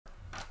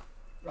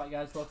Right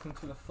guys, welcome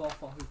to the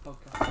 442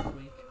 podcast this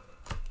week.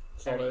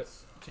 Sorry.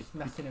 It's just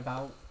messing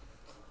about.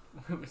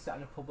 We're sat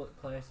in a public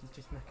place, it's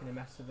just making a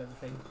mess of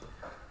everything.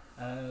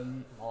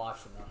 My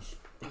life's a mess.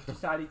 We've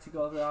decided to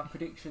go over our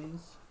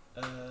predictions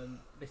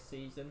this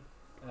season.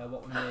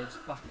 What we made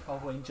back all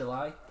the way in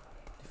July.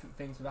 Different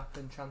things have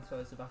happened,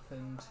 transfers have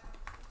happened,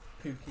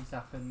 Pookie's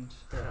happened.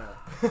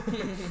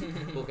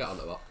 We'll get on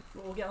to that.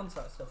 We'll get onto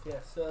that stuff,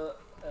 yeah. So,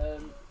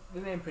 the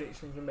main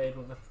predictions we made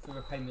were for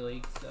the Premier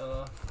League.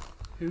 So,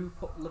 who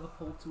put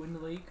Liverpool to win the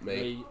league?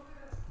 Me.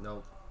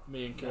 No.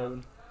 Me and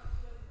Kieran.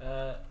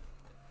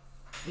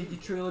 Did you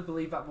truly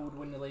believe that we would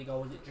win the league,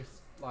 or was it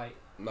just like?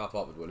 No, I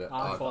thought we'd win it.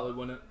 I thought we'd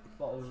win it.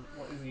 What was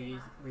your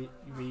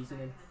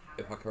reasoning?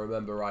 If I can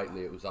remember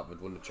rightly, it was that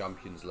we'd won the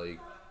Champions League.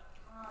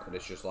 And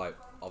it's just like,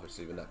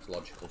 obviously the next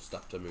logical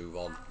step to move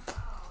on,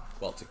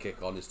 well, to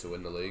kick on, is to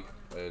win the league.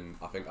 And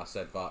I think I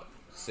said that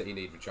City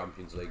need the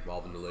Champions League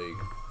more than the league.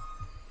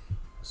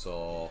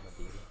 So...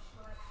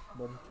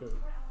 1, 2.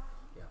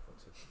 Yeah,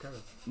 1,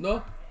 2.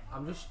 No.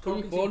 I'm just Put your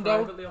talking to phone you down.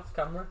 privately off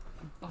camera.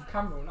 Off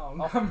camera, not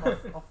on Off camera.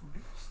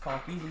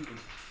 talk easy.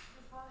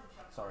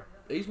 Sorry.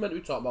 He's meant to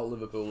be talking about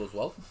Liverpool as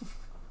well.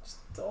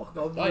 Talk.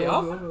 I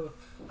have.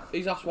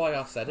 He's asked why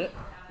I said it.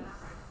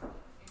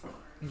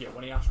 Yeah,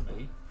 when he asked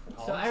me.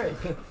 So Eric,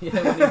 Yeah,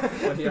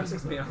 when he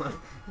asks me, I'm like,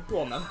 Go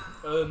on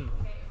then.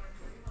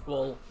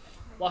 Well,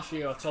 last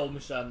year I told my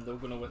son they were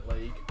going to win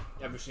league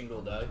every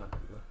single day.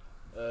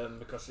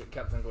 Because it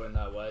kept on going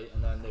their way,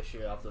 and then this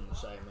year I've done the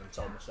same and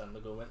told my son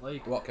they're going to win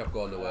league. What kept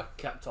going away?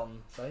 Kept on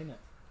saying it.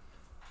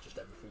 Just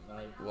everything,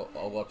 mate.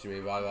 What do you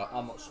mean by that?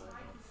 I'm not saying it.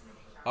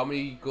 How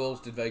many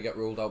goals did they get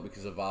ruled out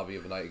because of VAR the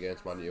other night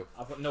against Man U?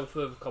 I've got no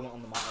further comment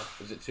on the matter.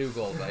 Was it 2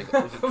 goals?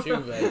 Was it 2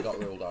 they got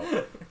ruled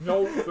out?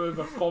 No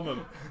further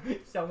comment.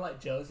 sound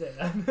like Jose.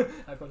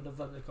 I've got no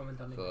further comment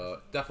on it.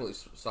 So definitely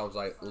sounds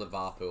like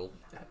Liverpool.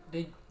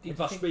 Did If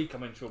you I think, speak,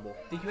 I'm in trouble.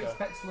 did you Okay.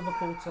 expect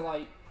Liverpool to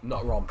like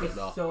Not be romping,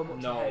 no. so much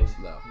No. ahead?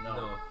 No.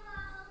 No.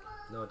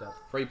 no, Dad.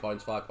 3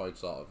 points, 5 points,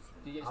 sort of.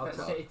 Did you I'll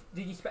expect try. City?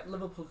 Did you expect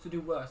Liverpool to do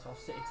worse or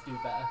City to do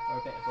better, or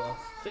a bit of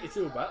both? City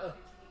 2 are better.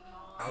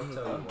 I'll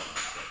tell you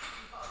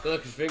what. No,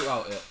 because think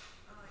about it.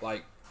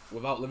 Like,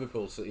 without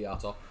Liverpool, City are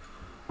top.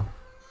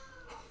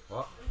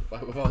 What?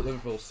 Like, without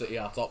Liverpool, City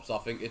are top. So I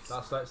think it's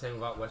That's like saying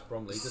about West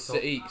Brom league.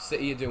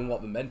 City are doing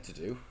what they're meant to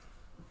do.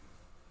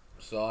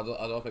 So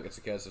I don't think it's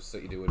a case of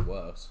City doing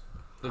worse.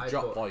 They've I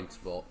dropped thought- points,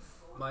 but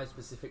My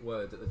specific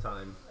words at the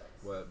time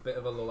were a bit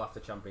of a lull after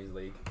Champions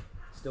League,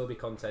 still be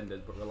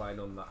contenders, but relying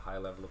on that high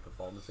level of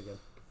performance again.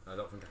 I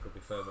don't think I could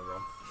be further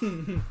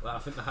wrong. Like, I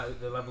think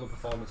the level of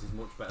performance is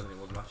much better than it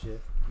was last year.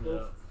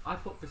 Well, I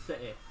put for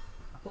City.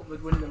 I put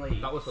we'd win the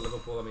league. That was for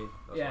Liverpool, I mean.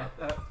 That's Yeah,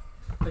 what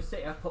for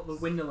City, I put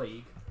we'd win the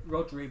league.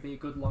 Rodri would be a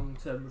good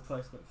long-term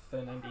replacement for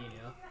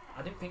Fernandinho.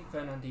 I didn't think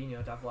Fernandinho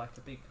would have like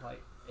a big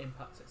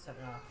impact at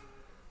centre half,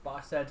 but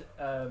I said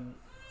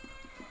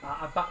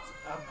I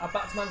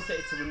backed Man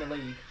City to win the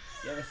league.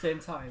 Yeah, at the same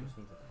time.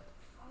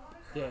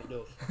 Yeah, it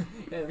does.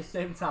 Yeah, at the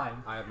same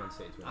time, I had Man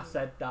City to win. I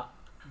said that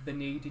they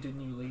needed a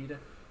new leader.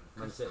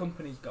 Man Because City.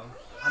 Company's gone.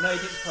 I know he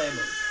didn't play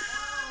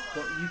much,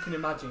 but you can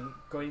imagine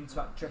going into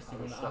that dressing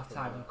room at half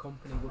time and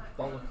Company would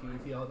bollock you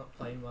if you're not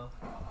playing well.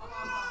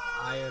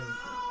 I am.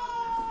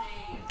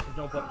 There's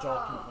no point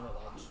talking at the minute,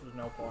 lads. There's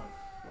no point.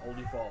 Hold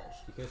your thoughts.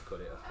 You can just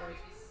cut it, I suppose.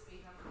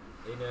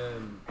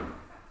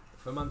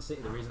 For Man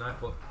City, the reason I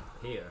put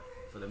here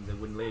for them to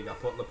win league, I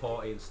put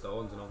Laporte and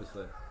Stones, and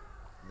obviously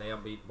they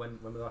haven't been. When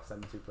was the last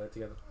time the two played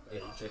together?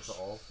 If at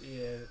all.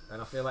 Yeah.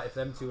 And I feel like if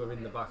them two are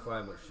in the back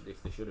line, which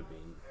if they should have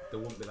been, they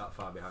wouldn't be that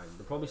far behind.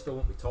 They probably still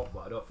won't be top,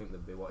 but I don't think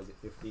they'd be. What is it,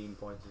 15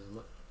 points as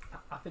much?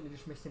 I think they're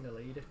just missing a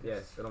leader.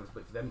 Yes, and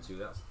obviously for them two,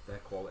 that's their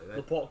quality.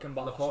 Laporte can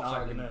back Laporte's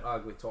last night, innit?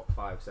 arguably top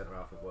 5 centre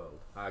half of the world,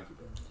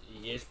 arguably.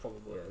 He is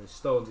probably. Yeah, and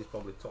Stones is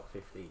probably top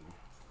 15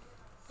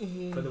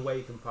 for the way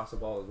he can pass a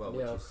ball as well,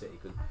 which Yeah. is City.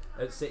 Because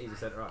at City as a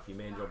centre half, your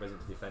main job isn't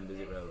to defend, is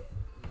it really?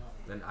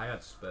 Then I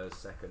had Spurs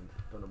second.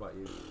 Don't know about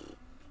you.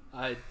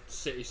 I had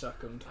City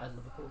second. And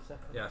Liverpool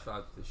second. Yeah, so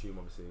I'd assume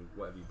obviously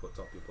whatever you put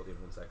top, you put the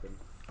other one second.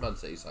 Man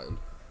City sound.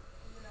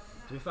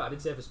 To be fair, I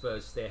did say for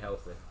Spurs stay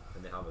healthy,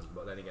 and they haven't.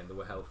 But then again, they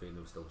were healthy and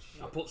they were still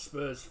shit. I put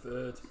Spurs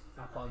third,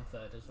 I put on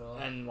third as well.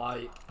 and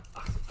like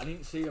I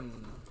didn't see them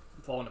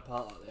falling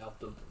apart like they have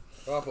done.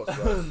 Well,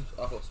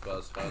 I put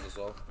Spurs third as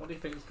well. What do you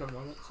think's gone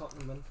wrong at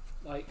Tottenham then?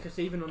 Like, because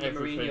even under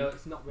Everything. Mourinho,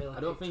 it's not really. I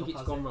don't picked think up, it's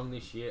has gone it? wrong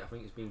this year. I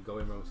think it's been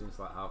going wrong since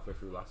like halfway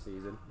through last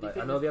season. Do you Like, I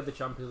think know they had the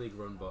Champions League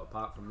run, but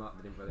apart from that,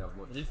 they didn't really have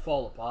much. They did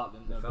fall apart,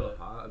 didn't they? They fell But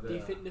apart a Do you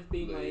bit. think they've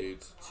been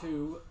Leeds. like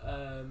too,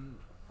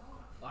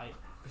 like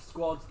the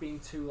squad's been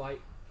too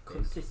like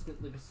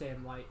consistently the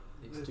same? Like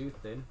It's too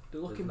thin. they're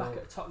looking There's back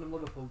no- at Tottenham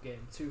Liverpool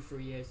game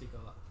 2-3 years ago,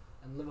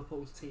 and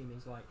Liverpool's team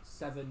is like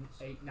 7,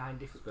 8, 9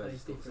 different Spurs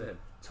players still different. same.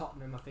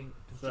 Tottenham, I think,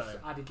 they've just Same.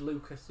 added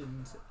Lucas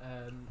and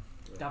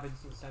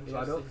Davinson Sanchez.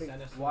 Well, I don't since think.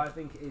 then, What I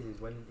think it is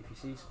when if you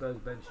see Spurs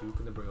bench, who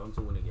can they bring on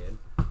to win a game?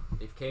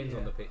 if Kane's Yeah.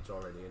 on the pitch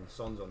already and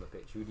Son's on the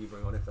pitch, who do you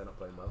bring on if they're not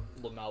playing well?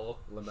 Lamella.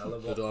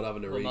 Lamella. They What? don't have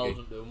an Lamella Origi.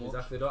 doesn't do much.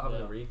 Exactly. They don't have Yeah.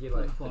 an Origi.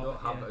 Like they Well, don't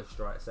have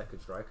yeah. a second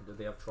striker. Do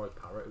they have Troy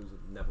Parrott, who's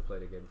never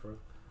played a game for him?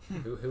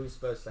 who is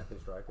Spurs' second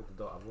striker? They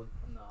don't have one.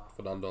 No.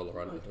 Fernando Well,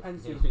 Llorente. it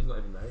depends He's who not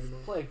even there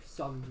anymore. play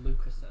Son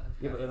Lucas there.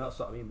 Yeah, but then that's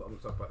what I mean. But I'm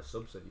talking about a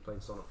subset. You're playing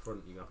Son up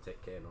front, you're gonna have to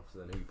take Kane off. So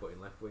then who you put in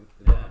left wing?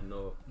 They don't Yeah. have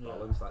no Yeah.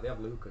 balance. Like they have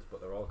Lucas,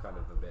 but they're all kind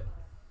of a bit.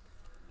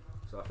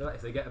 So I feel like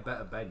if they get a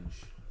better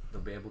bench,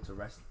 they'll be able to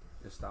rest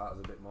the starters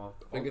a bit more.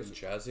 I think it's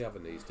chairs they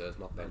having these days,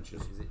 not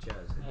benches. Is it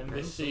chairs? And It this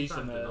depends. season,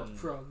 Sometimes they're not.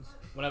 Franz.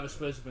 whenever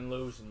Spurs have been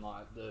losing,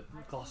 like the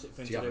classic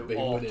thing So you to haven't do,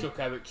 been or winning. chuck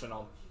Ericsson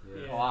on.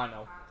 Yeah. Yeah. Oh, I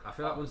know. I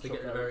feel like once they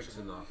get rid of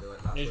Ericsson, though, I feel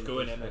like that's He's when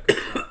going they in can it.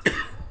 start to-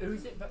 Who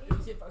is it? Who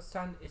is it that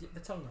signed? Is it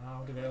Vertonghen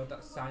or Alderweireld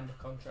that signed a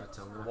contract?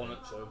 Vertonghen. One or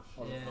two. I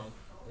don't Yeah. know.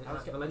 Is I was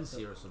that getting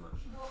Valencia or something?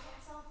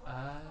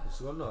 I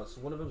So, no,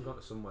 so one of them's gone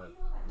to somewhere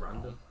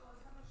random.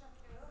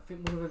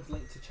 think one of them's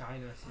linked to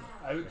China or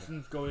something.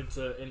 Ericsson's going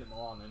to Inter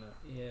Milan, isn't it?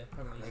 Yeah,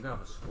 Premier They're League. gonna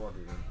have a squad,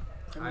 you know.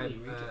 Premier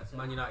League rejects it.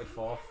 Man United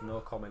fourth. No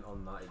comment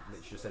on that. It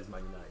literally just says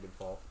Man United in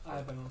fourth. I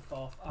have them on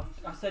fourth.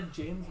 I said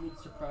James would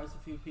surprise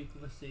a few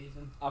people this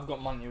season. I've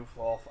got Man U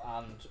fourth,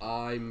 and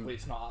I'm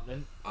it's not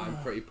happening.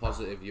 pretty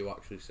positive you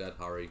actually said,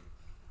 Harry,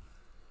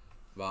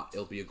 that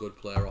he'll be a good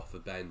player off the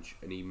bench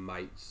and he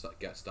might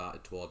get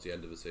started towards the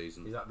end of the Is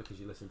season. that because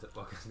you listened to the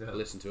podcast? I No.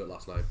 listened to it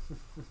last night.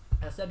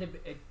 I said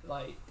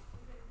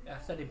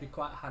he'd be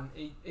quite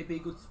handy. He'd be a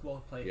good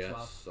squad player to have.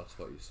 Yes, that's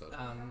what you said.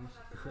 And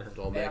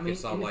Don't Yeah, make I mean, it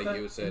sound in like the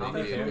you were saying in he'd How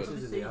the be many a first good.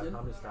 appearances has he had? season.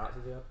 How many starts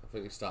has he had? I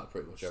think he started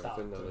pretty much Start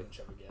everything, pretty didn't much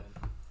every game.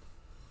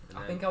 And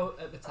I then- think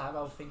at the time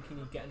I was thinking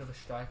he'd get another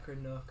striker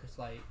in there because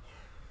like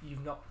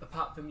you've not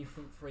apart from your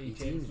front three, Your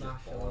James team's just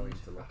Marshall boring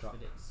and to look at.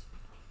 Rashford. It's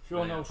If you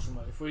want to Yeah. know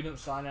something, if we don't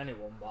sign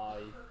anyone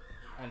by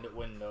end of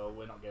window,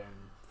 we're not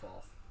getting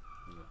fourth.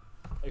 No.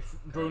 If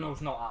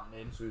Bruno's not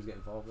happening, So who's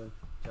getting fourth then?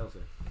 Chelsea.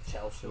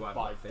 Chelsea Who I've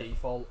by got fifth.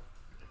 default.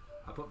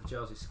 I put for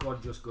Chelsea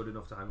squad just good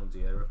enough to hang on to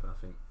Europe, and I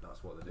think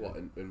that's what they're they?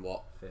 doing. What in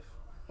what? Fifth.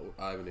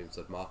 I haven't even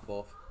said Mark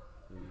fourth.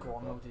 Go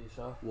on, what do you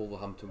say?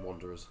 Wolverhampton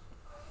Wanderers.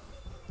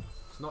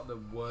 It's not the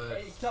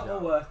worst. it's not the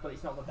shout. worst, but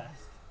it's not the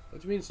best.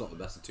 What do you mean it's not the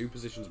best? The two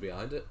positions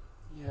behind it.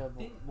 Yeah,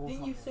 but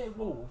Didn't you say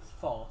Wolves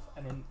fourth,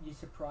 and then you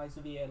surprised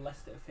of the year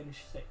Leicester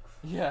finished sixth?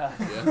 Yeah,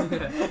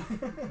 Yeah.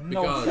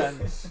 no Because-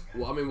 sense.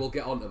 Well, I mean, we'll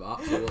get onto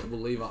that, so we'll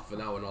leave that for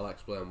now, and I'll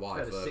explain why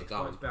Yeah, they're further 6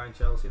 down. points behind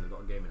Chelsea, and they've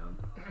got a game in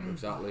hand.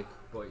 Exactly.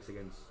 But it's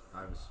against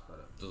Irish.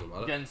 Doesn't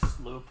matter. Against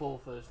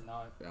Liverpool Thursday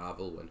night. Yeah,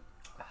 they'll win.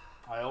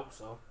 I hope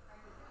so.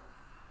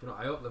 Do you know?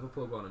 I hope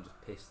Liverpool go on and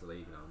just piss the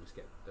league now and just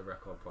get the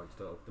record points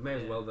total. They may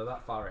as Yeah. well. They're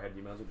that far ahead.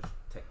 You might as well just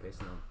take piss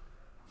now.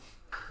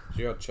 So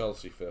you had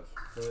Chelsea fifth.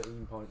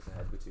 13 points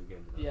ahead with 2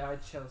 games. in hand. Yeah, I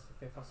had Chelsea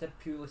fifth. I said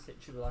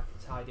Pulisic would be like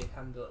a tidy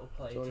hand little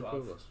player Tony to have.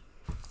 Pulis.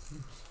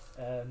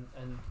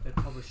 And they'd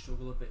probably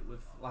struggle a bit with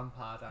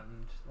Lampard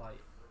and like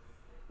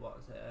what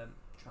is it?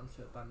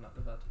 Transfer ban that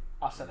they've had.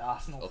 I said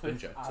Arsenal Up in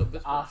fifth, Jets, up and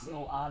this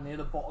Arsenal are near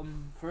the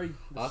bottom three.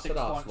 I They're said 6 points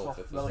Arsenal off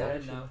fifth as well.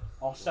 relegation. Seven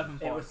Or 7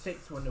 It was points.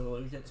 6 when they were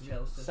losing to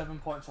Chelsea. 7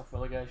 points off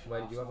relegation.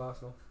 Where did you have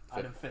Arsenal. Arsenal? I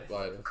had him fifth.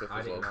 Right, fifth I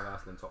as didn't well. have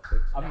Arsenal in top 6. I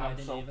No, think I I'm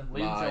didn't so. either. Liam's My-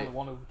 the only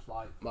one who's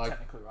like my-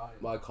 technically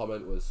right. My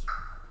comment was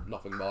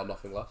nothing more,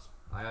 nothing less.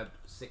 I had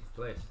 6th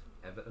place,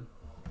 Everton.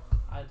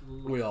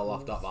 We all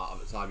laughed at that at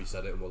the time you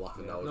said it, and we're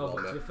laughing now as No, well,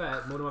 but to be mate. fair,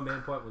 one of my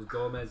main point was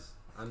Gomez.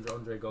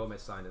 Andre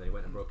Gomez signed and then he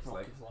went and broke his Broke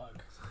leg. his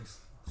leg.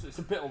 So it's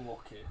a bit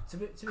unlucky. To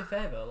be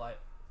fair though, like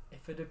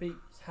if they'd have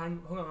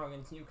hung on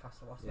against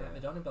Newcastle last Yeah. night,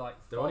 they'd only be like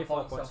They're 4 only 4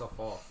 points points off.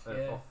 off fourth.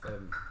 Yeah. Off,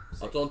 I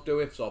sixth. don't do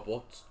ifs or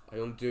buts. I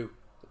only do.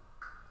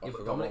 I Yeah, but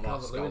forgot Dominic what that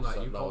Calvert-Lewin, scout like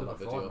said you now called in him that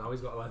before, video. now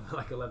he's got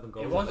 11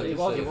 goals. It was- it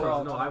was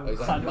for No, I was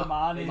Exactly.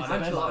 Sadio Mane's Ma- the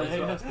best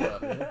Ancelotti's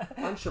player.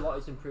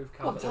 Ancelotti's improved.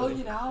 I'm telling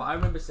you But now. I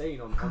remember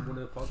saying on one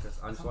of the podcasts,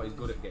 Ancelotti's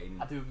good at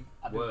getting I do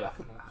work.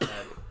 definitely.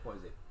 What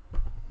is it?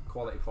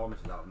 Quality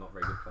performances out of not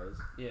very good players.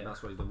 Yeah. And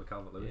that's what he's done with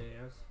Calvert-Lewin.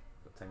 Yeah, yes.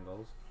 Got 10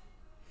 goals.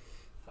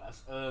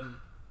 First. So,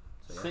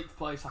 yeah. 6th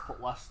place I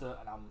put Leicester,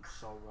 and I'm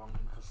so wrong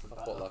because they're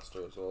I put better.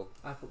 Leicester as well.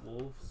 I put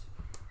Wolves.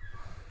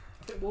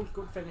 I think Wolves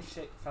could finish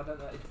 6th. I don't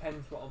know. It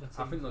depends what other teams.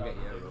 I think they'll get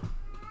they'll Euro. do.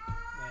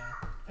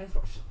 Yeah. Depends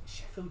what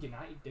Sheffield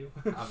United do.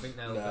 I think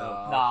they'll.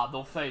 Nah. Nah,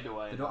 they'll fade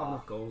away. They don't have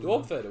enough goals. They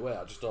won't fade away,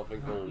 I just don't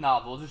think they'll... Nah,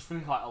 they'll just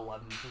finish like 11th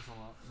or something.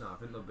 No, I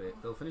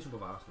think they'll finish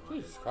above Arsenal. I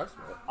Jesus think. Christ,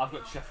 mate. I've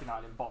got Sheffield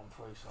United in bottom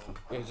 3, so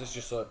Yeah, this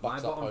just backs My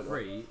that bottom point up.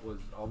 3 was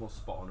almost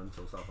spot on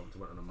until Southampton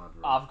went on a mad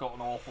run. I've got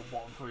an awful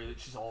bottom 3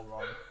 which is all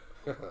wrong.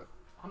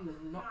 I'm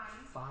not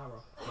far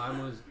off.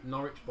 Mine was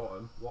Norwich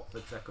bottom,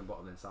 Watford second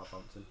bottom, then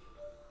Southampton.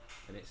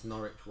 And it's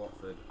Norwich,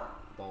 Watford,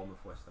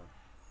 Bournemouth, West Ham.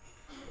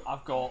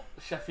 I've got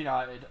Sheffield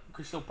United,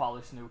 Crystal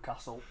Palace,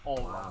 Newcastle, all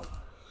wrong.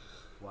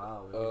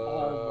 Wow.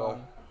 All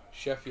wrong.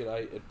 Sheffield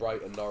United,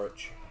 Brighton,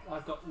 Norwich.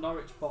 I've got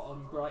Norwich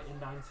bottom, Brighton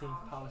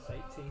 19th, Palace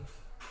 18th.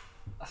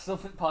 I still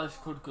think Palace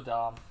could go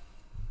down.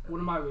 One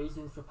of my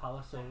reasons for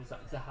Palace though was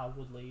that Zaha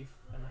would leave,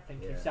 and I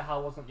think if Yeah.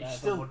 Zaha wasn't He's there,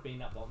 still- they would be in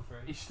that bottom 3.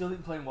 He's still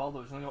been playing well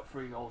though, he's only got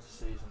 3 goals this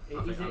season. I think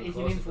I'm He's an closer to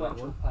that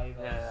influential one. player.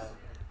 though. Yeah.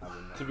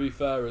 To be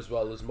fair as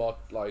well, there's more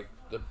like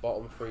the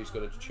bottom three is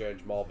going to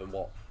change more than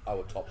what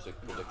our top six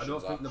predictions I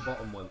don't are. think the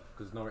bottom one,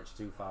 because Norwich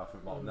too far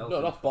from bottom. No,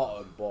 not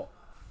bottom, but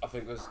I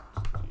think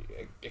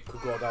it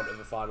could go down to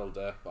the final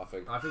day. I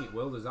think I think it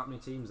will. There's that many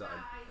teams that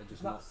are just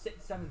It's not. about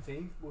 6th,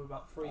 17th. We're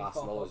about 3 4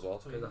 Arsenal points as well.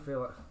 between. Because I feel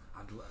like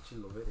I'd actually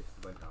love it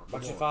if they went down.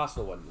 imagine if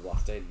Arsenal went the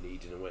last day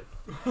needing a win.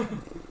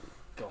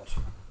 God.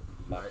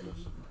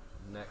 Madness.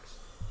 Next,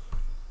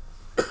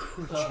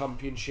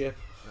 Championship,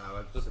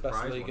 no, the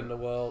best league in the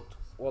world.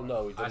 Well,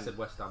 no, we I didn't. said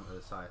West Ham to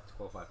the side to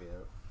qualify for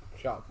Europe.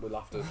 Shut up, we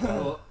laughed as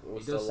Well, well. We're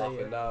he still does say laughing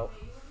it. now.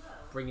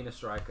 Bring in a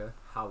striker,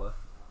 Haller.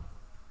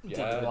 Yeah,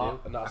 Did that.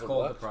 and that I hasn't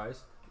called worked. the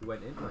price. He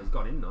went in. Well, he's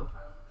gone in though.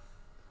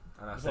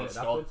 And I He's said only it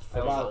scored happened.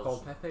 I 4 also goals.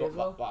 called Pepe But as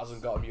well. that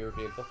hasn't got him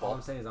European All football.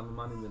 I'm saying is I'm a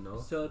man in the know.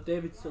 So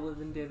David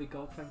Sullivan, David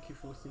Gold, thank you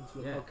for listening to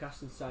the Yeah.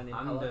 podcast and signing.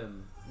 And Haller.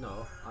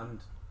 and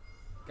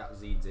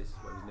Gatzidzis,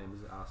 what his name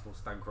is at Arsenal,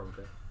 Stan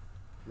Kroenke.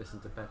 Listen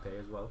to Pepe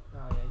as well, Oh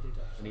yeah, he did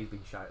and actually. he's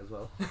been shite as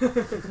well.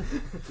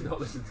 Do not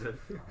listen to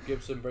him.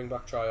 Gibson, bring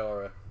back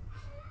Traore.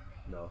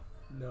 No.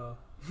 No.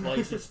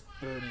 Place is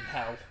burning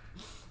hell.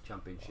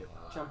 Championship.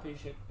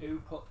 Championship.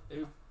 Who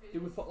do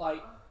we put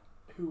like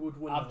who would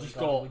win? I've the just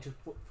league, or do got- we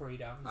just put 3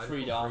 down. I Three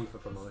put down. 3 for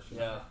promotion.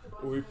 Yeah.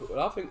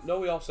 I think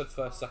we all said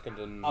first, second,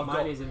 and I've Mine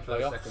got is in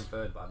first, playoffs. second,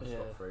 third, but I've just Yeah.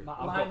 got 3.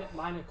 I've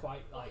Mine are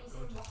quite like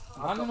good.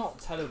 Mine are not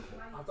terrible.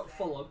 I've got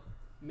Fulham,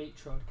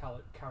 Meatroad,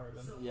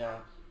 Carrigan, Yeah.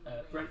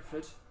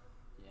 Brentford.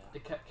 Yeah. They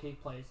kept key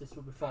players. This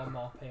was before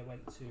Morpay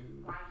went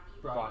to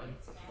Brighton,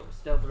 but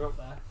still they're up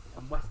there.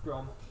 And West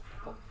Brom,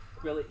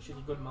 Grilich is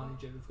a good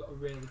manager. They've got a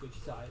really good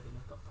side, and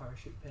they've got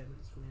parachute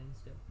payments coming in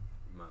still.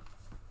 Man.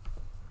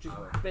 Just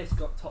Oh. basically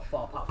got top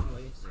 4 apart from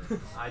Leeds.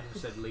 I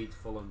just said Leeds,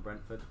 Fulham,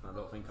 Brentford. I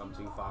don't think I'm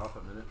too far off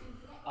at the minute.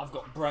 I've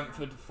got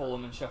Brentford,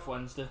 Fulham, and Sheff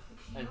Wednesday.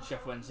 And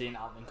Sheff Wednesday ain't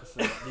happening because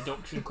there's a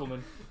deduction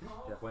coming.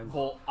 Jeff Wednesday.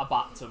 But I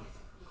backed them.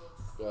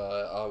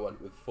 I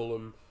went with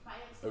Fulham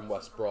and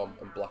West Brom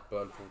and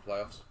Blackburn for the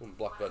playoffs. And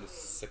Blackburn is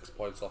 6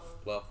 points off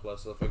playoff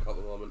place, I think, at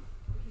the moment.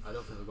 I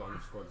don't think we've got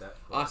enough squad depth.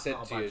 but I it's said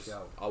not a to bad you,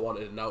 shout. I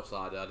wanted an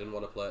outsider. I didn't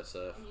want to play it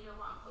safe.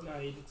 No,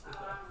 you did speak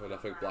there. And I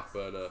think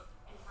Blackburn are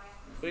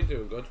been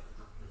doing good.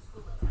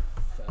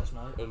 First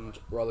night. And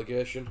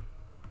relegation.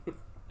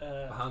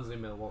 Barnsley,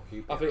 Millwall,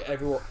 QPR. I think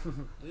everyone.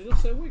 Did you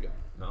just say Wigan?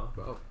 No.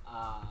 Oh.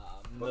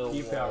 But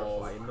QPR are Millwall.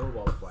 flying,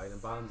 Millwall are flying,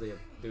 and Barnsley are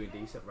doing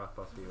decent for the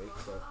past few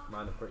weeks, so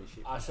mine are pretty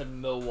shit. I said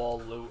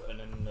Millwall, Luton,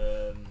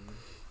 and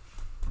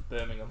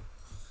Birmingham.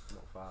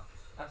 Not far.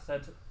 I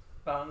said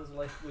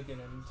Barnsley, Wigan,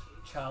 and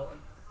Charlton.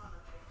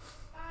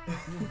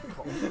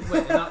 Wait,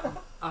 and that,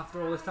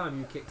 after all this time,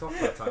 you kicked off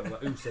that time.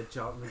 Like, who said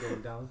Charlton were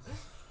going down?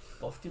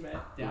 Buffed you, mate.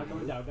 They are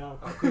going down now.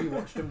 How could you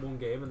watched them one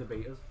game and they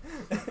beat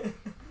us?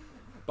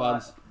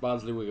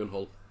 Barnsley, Wigan,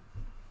 Hull.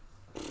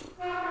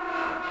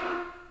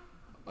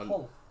 And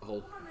Hull.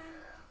 Hull.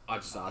 I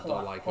Pull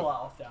don't like Pull them. that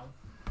off down.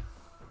 I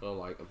don't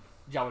like them.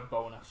 Jared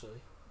Bowen,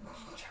 actually.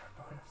 Jared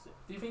Bowen.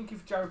 Do you think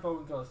if Jared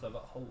Bowen goes though,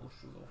 that Hull will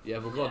struggle? Yeah,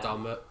 we'll go Yeah.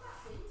 down, mate.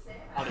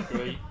 I'd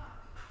agree.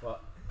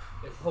 What?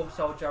 If Hull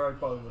sold Jared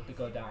Bowen, would they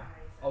go down?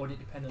 Or would it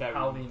depend on Very,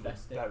 how they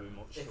invested? very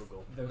much If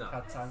struggle. they No.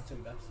 had time to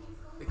invest.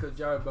 Because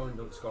Jared Bowen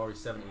don't score his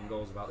 17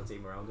 goals without the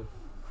team around him.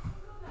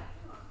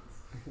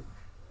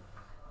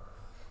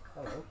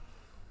 Hello.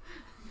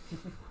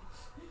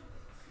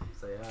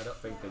 So yeah, I don't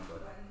think they're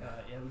good.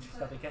 Yeah, we just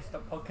had a guest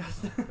on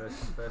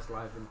podcast. First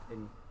live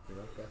in you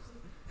know,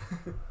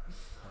 guest.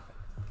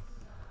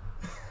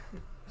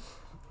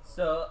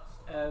 So,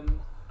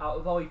 out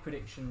of all your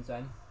predictions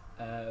then,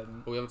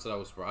 But we haven't said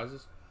our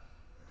surprises.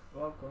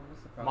 well, go on,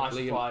 what's the prize? My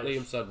surprise.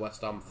 Liam said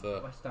West Ham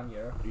for West Ham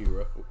Euro.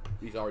 Euro.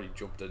 He's already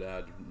jumped in there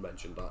and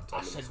mentioned that 10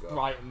 I said minutes ago.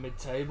 Brighton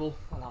mid-table,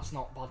 and that's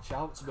not a bad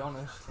shout, to be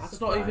honest.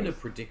 That's not even a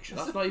prediction.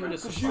 That's not even a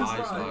Because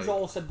surprise. you Like.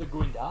 all said they're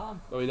going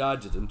down. I mean, I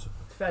didn't.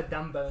 It's fair,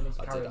 Dan Burn is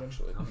I carrying did him.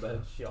 actually. I'm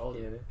bad. Sure.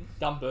 Yeah.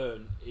 Dan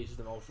Burn is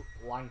the most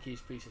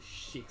lankiest piece of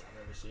shit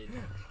I've ever seen.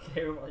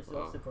 Kieran was so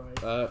Wow. surprised.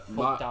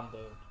 Fuck Dan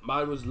Burn.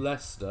 Mine was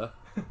Leicester.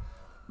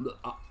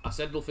 I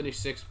said they'll finish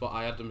 6th, but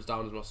I had them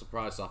down as my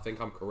surprise, so I think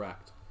I'm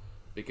correct.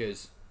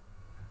 Because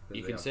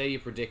you can say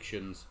your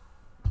predictions,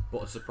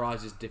 but a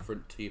surprise is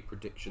different to your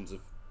predictions of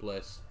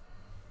place.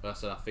 And I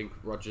said I think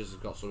Rodgers has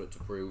got something to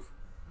prove.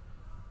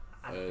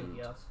 I think and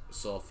he has.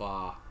 So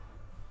far,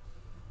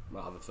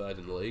 might have a third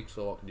in the league,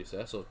 so what can you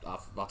say? So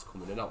that's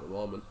coming in at the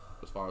moment,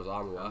 as far as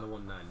I'm aware. And the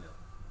 1-9 nil.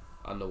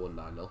 And the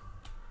 1-9-0.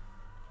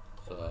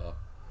 So,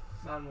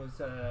 Mine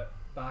was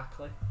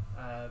Barkley.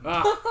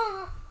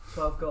 12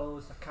 12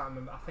 goals, I can't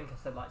remember. I think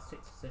I said like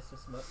 6 assists or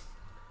something.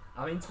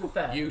 I mean, to be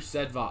fair, you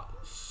said that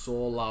so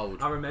loud.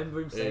 I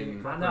remember him saying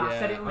it. I know, I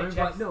said it Yeah. with I my remember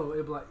chest. like, no,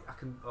 it'd be like, I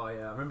can, oh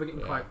yeah, I remember getting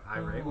Yeah. quite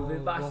irate with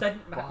him. But I said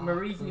my Barkley.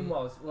 reasoning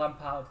was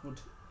Lampard would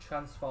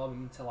transform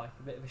him into like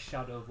a bit of a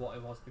shadow of what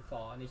he was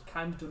before, and he's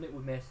kind of done it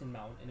with Mason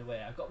Mount in a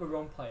way. I got the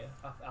wrong player,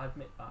 I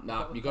admit that.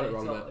 Nah, the you got it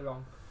player wrong, totally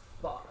wrong.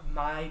 But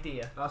my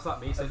idea, That's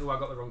like me saying, oh, I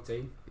got the wrong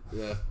team.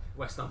 Yeah.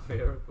 West Ham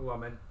here, I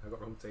meant I got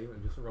the wrong team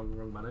and just the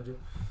wrong manager.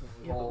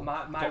 yeah, but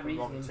my got the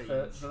wrong reasoning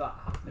teams. for that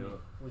happening No.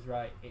 was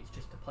right. It's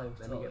just a player was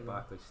Let me totally get wrong.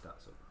 Barkley's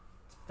stats up.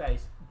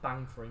 face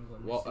bang for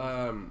England. What?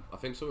 I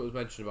think something was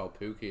mentioned about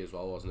Pookie as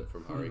well, wasn't it,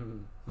 from Harry?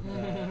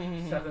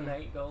 7,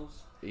 8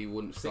 goals. He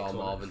wouldn't Six, score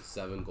wasn't more it? than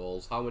 7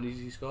 goals. How many has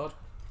he scored?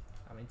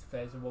 I mean, to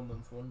fair, he's a 1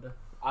 month wonder.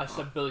 I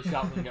said Billy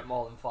Sharp would get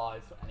more than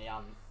 5, and he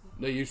hadn't.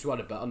 No, you used to had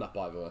a bet on that,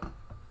 by the way.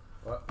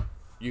 What?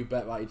 You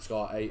bet that he'd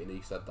score 8, and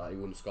he said that he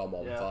wouldn't score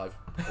more than Yeah. 5.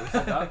 Who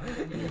said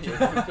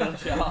that? Billy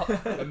Sharp.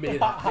 And me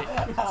and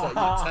Harry, so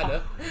you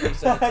tenner. He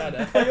said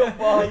a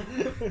tenner.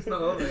 It's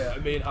not over yet.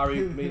 And me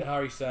and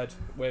Harry said,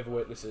 "We're the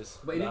witnesses."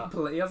 But he Nah, didn't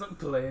play. He hasn't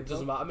played.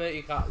 doesn't matter, mate.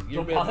 You can't. You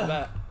Don't made the matter.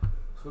 bet.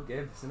 It's a good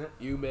game, isn't it?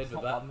 You made the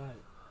Not bet. bad, mate.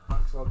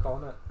 Maxwell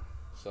Cornet.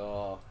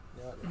 So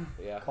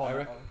yeah, Corner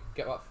Eric, on.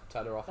 get that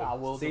tenner off him. I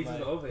will do, Season's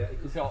mate. not over yet.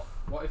 He's got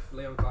What if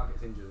Leon Clark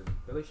gets injured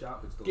and Billy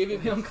Sharp would still Give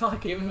him, Leon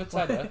Clark give him a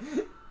tenner.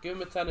 Give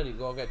him a tenner and he'll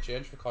go and get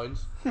change for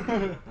coins.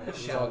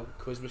 He's on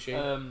quiz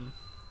machine.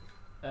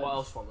 what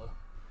else was there?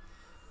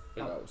 I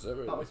think that was it,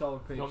 really. That was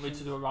all the You want me to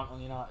predictions. do a rant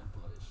on United,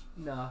 please?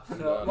 No. So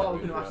No, what not I was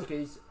going to really, ask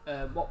is,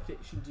 what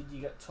prediction did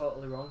you get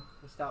totally wrong?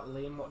 We'll start with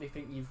Liam. What do you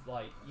think you've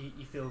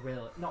you feel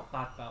really not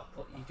bad about,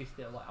 but you just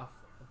feel like I've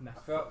messed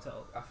I it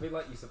up? feel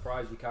like you're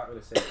surprised you can't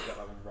really say you got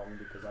that one wrong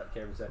because, like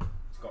Kieran said,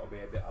 it's got to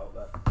be a bit out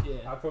there.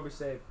 Yeah. I'd probably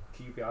say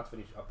QPR to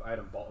finish. I had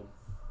them bottom.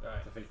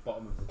 Right. To finish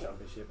bottom of the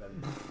championship,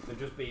 and they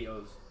just beat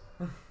us.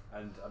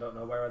 And I don't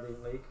know where are they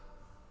in league.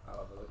 I'll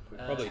have a look. Quick.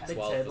 Probably Big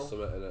 12 table. or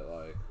something in it,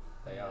 like.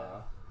 They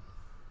are.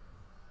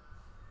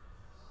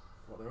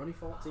 Well, they're only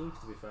 14th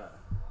to be fair.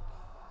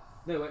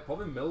 No, wait,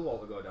 probably Millwall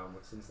to go down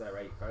with since they're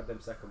 8th. I had them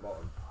second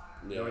bottom.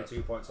 They're Yeah. only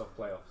 2 points off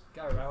playoffs.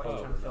 Gary Rowett Oh,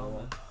 trying to no. film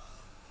them.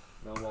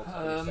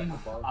 Millwall's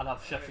second bottom. I'd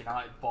have Sheffield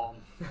United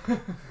bottom.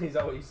 Is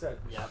that what you said?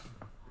 Yep.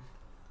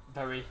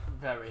 Very,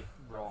 very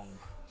wrong.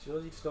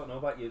 Shows you just don't know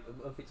about you.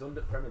 If it's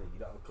under Premier League, you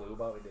don't have a clue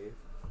about it, do you?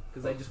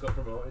 Because they just got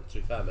promoted. To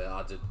be fair, mate,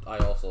 I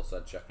also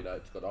said Sheffield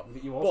United to go down.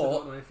 But you also But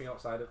don't know anything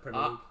outside of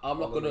Premier League. I'm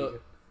not or La gonna. Liga.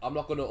 I'm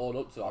not going to own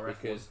up to that Or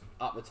F1. because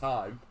at the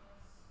time,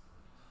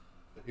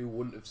 who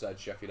wouldn't have said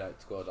Sheffield United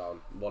to go down?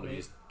 One of Me.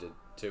 you did,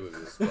 2 of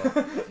us.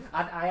 But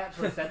I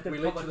actually said We they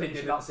literally probably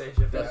didn't about say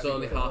Sheffield that's United.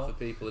 only Yeah. half the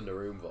people in the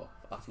room, though.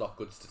 That's not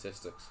good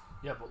statistics.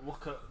 Yeah, but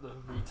look at the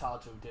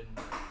retards who didn't.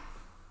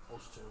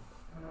 Us two.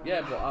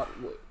 Yeah, but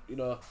you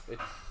know,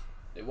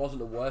 it wasn't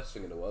the worst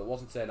thing in the world. It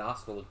wasn't saying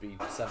Arsenal would be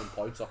 7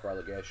 points off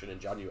relegation in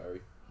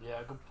January.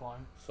 Yeah, good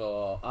point.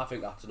 So I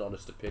think that's an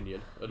honest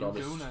opinion. An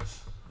honest. Gooners.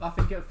 I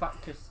think it's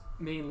fact because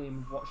me and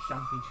Liam have watched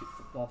Championship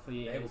football for They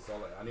were years.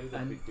 solid. I knew they'd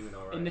And be doing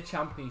alright. In the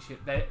Championship,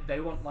 they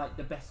want like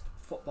the best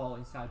football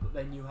inside, but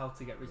they knew how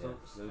to get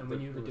results, they- and we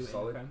they- knew they to do were it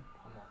solid. in the Prem.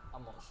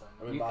 I'm not saying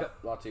I that. mean,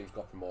 You my team's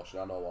got promotion.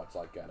 I know what it's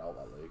like getting out of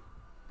that league.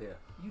 Yeah.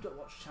 You don't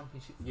watch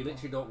Championship football. You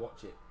literally don't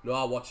watch it. No,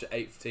 I watch the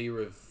 8th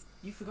tier of.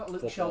 You forgot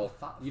Luke Football. Shaw.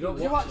 Fat. You don't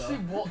Do you watch actually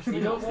watch You me?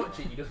 don't watch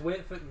it. You just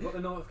wait for. You got the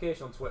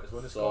notification on Twitter. So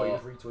when they So- score, you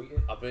just retweet it.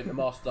 I've been to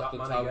more Stockton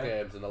man Town again.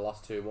 games in the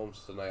last 2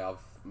 months than I have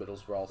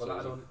Middlesbrough all Well,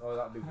 that season.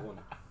 that'd be one.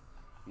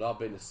 No, I've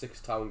been to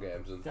 6 town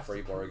games and You have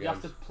 3 to- borough You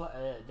have games. to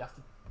play. You have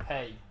to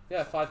pay.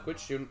 Yeah, £5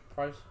 student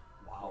price.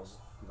 Wow.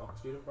 Not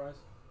student price.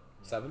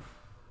 7.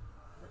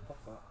 Rip off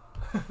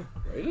that.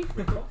 Really?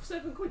 Rip off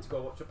 £7 to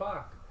go watch a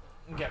park.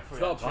 And get free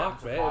It's not entry park,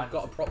 into mate. finals They've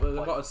got a if proper. you They've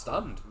play. got a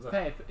stand.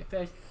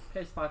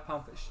 Pays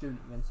 £5 for a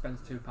student, and then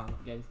spends £2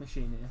 at games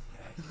machine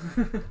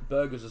here.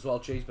 Burgers as well.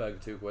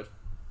 Cheeseburger £2.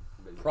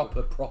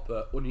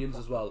 Proper onions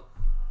as well.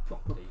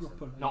 Proper.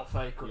 Not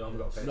fake. You onions. haven't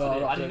got to pay. No, I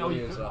not didn't know fake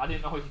you onions, could. though. I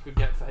didn't know you could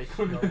get fake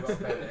You onions. haven't got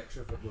to pay the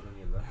extra for good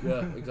onion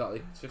there. Yeah,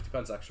 exactly. It's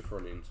 50 extra for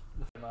onions.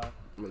 I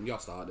mean, you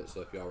started it,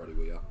 so if you're already,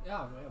 we are.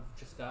 Yeah, I've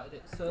just started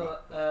it. So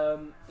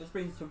there's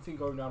been something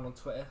going around on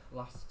Twitter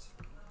last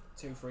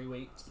 2-3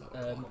 weeks.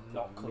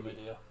 Not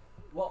chlamydia.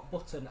 What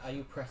button are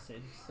you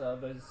pressing? So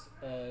there's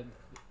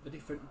the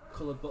different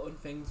coloured button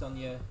things on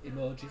your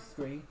emoji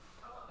screen.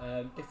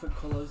 Different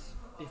colours,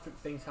 different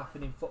things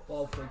happen in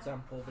football. For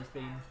example, there's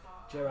been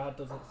Gerrard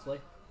doesn't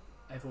slip.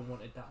 Everyone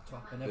wanted that to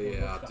happen. Everyone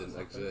Yeah, wished it that didn't to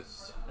happen.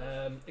 exist.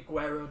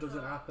 Aguero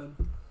doesn't happen.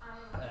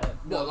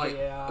 What, no like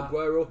VAR.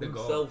 Aguero The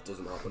goal. himself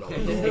doesn't happen? But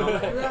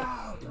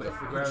if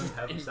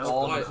Aguero himself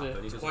Ball, doesn't isn't it?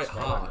 happen, he It's doesn't quite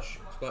score. harsh.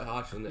 It's quite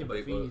harsh, isn't it? Yeah, but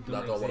if People he that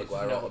doesn't don't want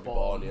exist, Aguero he's to be never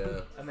born, born.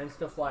 yeah. And then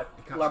stuff like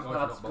You can't score if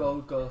Lampard's you're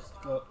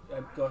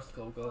not ghost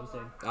goal goes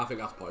in. I think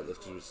that's pointless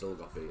because we've still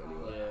got beat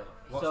anyway. Yeah.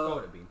 What So- score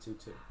would it been?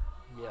 2-2.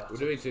 Yeah. We're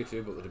doing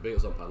 2-2, but the debate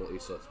was on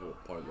penalties, so it's more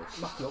pointless.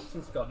 Matthew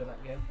Upson scored in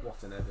that game.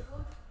 What an header.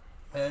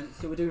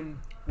 So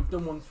we've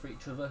done ones for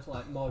each other,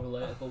 like more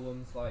relatable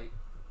ones, like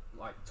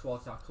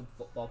towards our club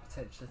football,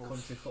 potentially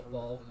country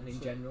football, and in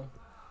general.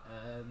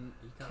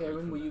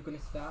 Kieran, were you going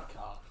to start?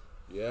 Can't.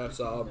 Yeah,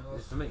 so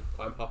It's for me.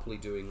 I'm happily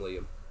doing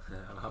Liam.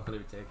 I'm happily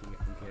taking it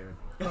from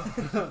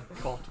Kieran.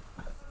 God.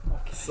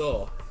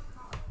 So,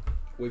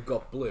 we've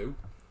got blue.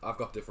 I've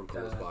got different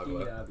colours, by the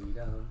way.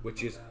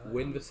 Which is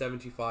win the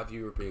 75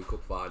 European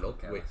Cup final,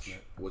 Okay, which that's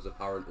it. was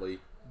apparently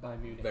By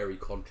Munich. very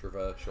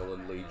controversial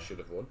and Leeds should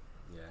have won.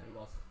 Yeah. It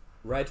was.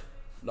 Red,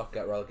 not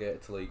get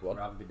relegated to League I'd One.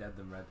 rather be dead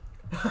than red.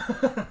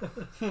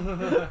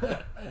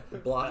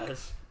 Black,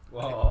 Yes.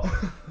 Whoa.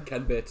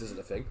 Ken Bates isn't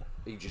a thing.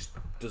 He just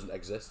doesn't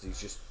exist. He's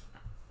just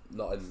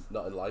not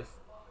in life.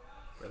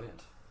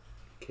 Brilliant.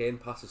 Kane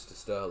passes to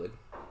Sterling,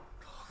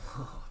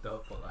 Oh,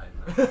 don't put that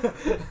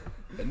in there.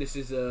 and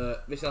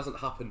this hasn't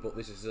happened, but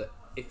this is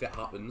if it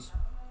happens,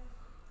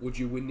 would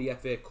you win the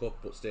FA Cup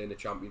but stay in the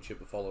Championship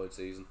the following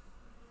season?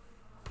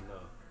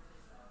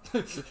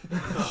 No.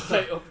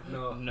 Straight up.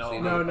 No. No.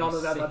 No, none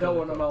of them. I don't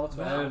want them all to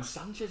No,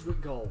 Sanchez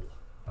with goal.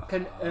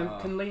 Can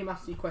Liam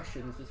ask you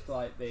questions just for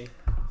like the...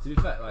 To be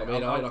fair, like, I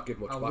mean, I'll not give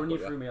much I'll back, run you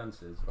but through my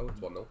answers. Oh, it's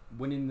 1-0.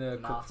 Winning the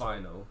Nah, cup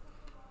sorry. final.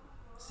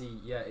 See,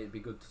 yeah, it'd be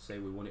good to say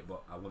we won it,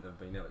 but I wouldn't have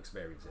been able to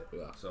experience it.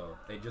 Yeah. So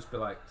it'd just be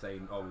like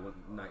saying, "Oh, we won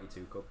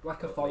 '92 cup."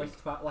 Like a Cup Forest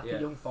league. fan, like Yeah. a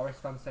young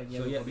Forest fan saying, So we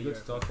yeah, won it'd be the good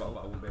to talk European about, but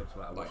I won't be able to.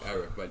 Like, Like watch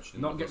Eric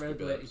mentioned, not the get Dusty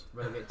relegated, Babes.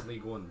 relegated to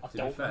League One. I To be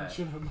don't fair,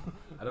 mention him.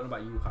 I don't know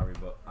about you, Harry,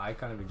 but I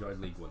kind of enjoyed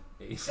League One.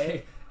 It's, You're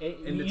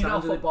in the not a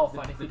times of football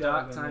fan if the you don't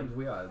dark have times a-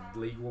 we had,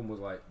 League One was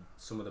like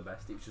some of the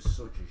best. It was just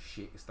such a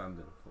shit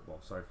standard of football.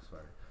 Sorry for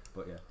swearing,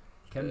 but yeah,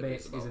 Ken Yeah,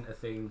 Bates it's about- isn't a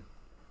thing.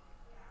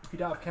 If you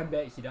don't have Ken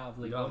Bates, you don't have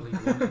We League don't One.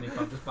 have League One, and if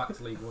I'm just back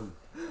to League One,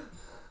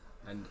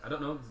 and I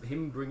don't know,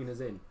 him bringing us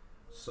in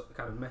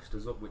kind of messed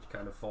us up, which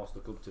kind of forced the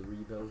club to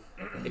rebuild.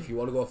 If you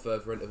want to go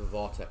further into the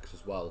vortex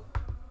as well,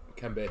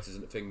 Ken Bates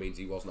isn't a thing means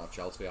he wasn't at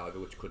Chelsea either,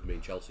 which could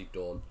mean Chelsea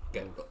don't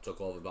got took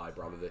over by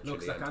Abramovich No, in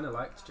because the I end. kind of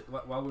liked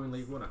while we were in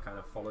League One, I kind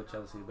of followed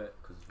Chelsea a bit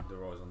because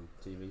they're always on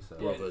TV. So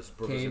Brothers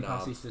Kane in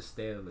passes arms. to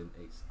Sterling.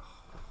 It's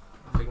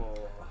I think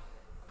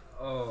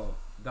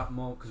that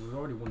moment because we've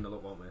already won the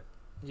look, won't we?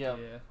 Yeah.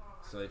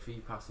 So if he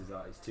passes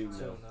that, it's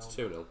 2-0. It's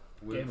 2-0.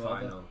 We're in Game over.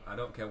 final. I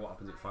don't care what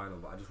happens at final,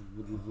 but I just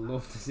would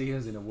love to see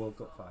us in a World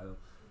Cup final.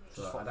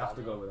 So Just I'd have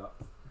to go with that.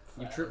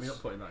 You tripped me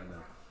up putting that in there.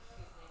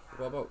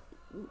 What about?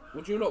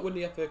 Would you not win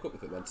the FA Cup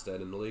if it meant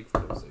staying in the league for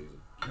the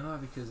season? No,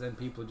 because then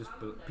people just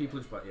like,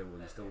 yeah, well,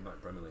 you're still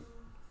back Premier League.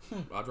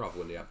 I'd rather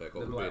win the FA Cup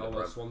They'd than be be like, in oh, the well,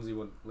 Prem. Swansea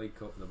won League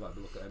Cup, and they're like,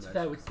 look at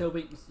There MS. would still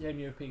beat the same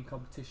European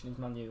competition as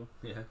Man U.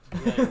 Yeah.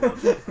 Yeah, it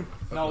would.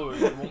 No,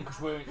 it won't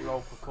because we're in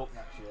Europa Cup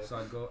next year. So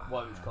I'd go.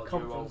 What it was called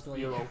Conference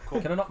League. Euro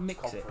Cup. Can I not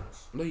mix it?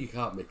 Conference. No, you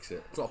can't mix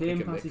it. It's not a Kane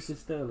pick and passes mix. to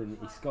Sterling,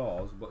 he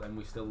scores, but then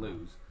we still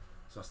lose.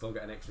 So I still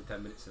get an extra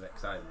 10 minutes of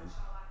excitement.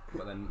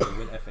 But then we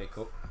win FA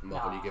Cup,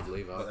 Not when you give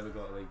Levi. but then we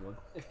go to League One.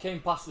 If Kane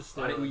passes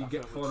still, And you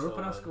get phone her up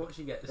and ask her what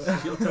she gets.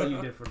 She'll tell you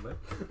differently.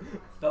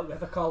 Don't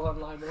ever call on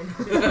line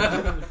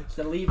one. It's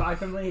the Levi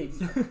from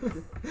Leeds.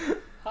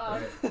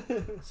 Hi.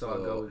 So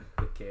I'll go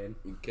with Kane.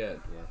 You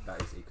can. Yeah,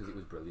 that is it, because it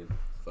was brilliant.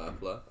 Fair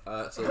play.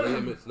 So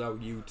Liam, it's now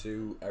you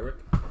to Eric.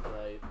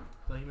 Great.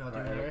 Liam, I'll do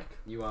Right, Eric.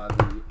 You are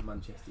the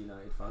Manchester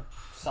United fan.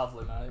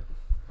 Sadly, mate.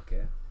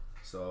 Okay.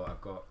 So I've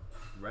got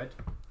Red.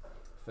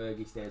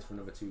 Fergie stays for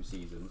another 2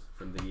 seasons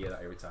from the year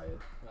that he retired,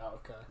 Right,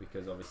 okay.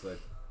 because obviously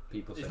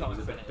people He's said not he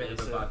was a infinite, bit of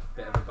is a he?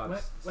 bit of a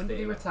bad. When did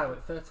he statement. retire?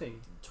 At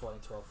 13?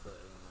 2012,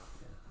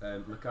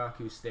 13.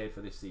 Lukaku stayed for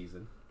this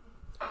season.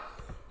 You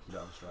don't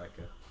have a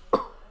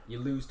striker. You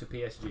lose to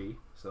PSG,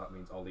 so that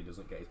means Ollie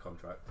doesn't get his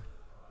contract.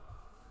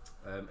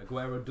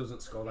 Aguero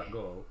doesn't score that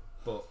goal,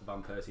 but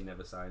Van Persie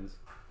never signs.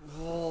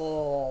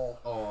 Oh.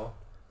 Or,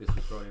 this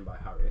was thrown in by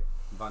Harry,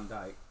 Van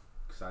Dijk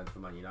signs for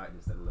Man United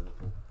instead of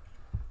Liverpool.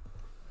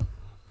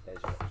 There's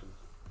your options.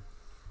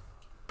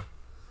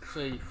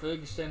 See,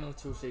 Fergie's staying on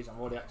 2 seasons. I've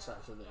already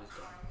accepted that he's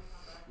gone.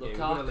 Yeah, we were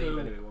going to leave Lukaku,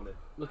 anyway, wanted.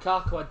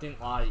 Lukaku I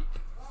didn't like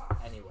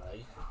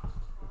anyway.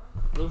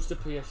 Lose to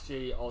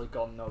PSG, Ollie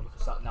gone, no,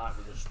 because that night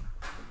was just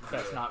the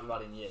best night we've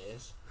had in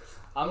years.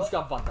 I'm just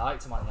going to Van Dijk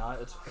to Man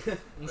United.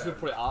 I'm just going to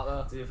put it out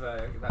there. To be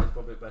fair, that is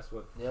probably the best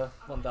one. Yeah,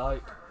 Van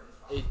Dijk.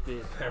 He'd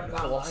be enough.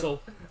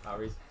 colossal.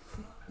 Harry's.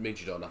 Means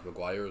you don't have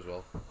Maguire as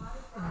well.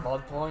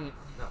 Bad point.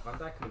 No, Van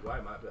Dijk and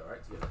Maguire might be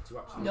alright together. 2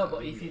 absolute. No,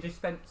 but if you just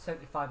spent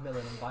 75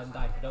 million on Van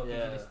Dijk, I don't think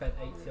Yeah. you'd have spent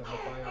 80 on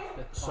Maguire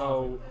after.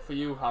 So, for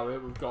you, Harry,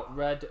 we've got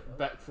red,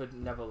 Beckford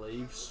never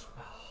leaves.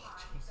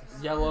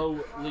 Jesus.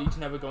 Yellow, Leeds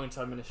never go into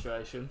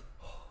administration.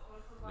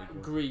 League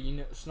One.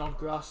 Green,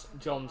 Snodgrass,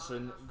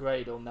 Johnson,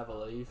 Gradle never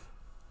leave.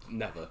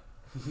 Never.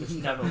 Just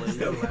never leave.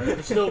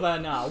 They're still there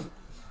now.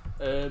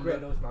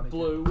 Grado's manager.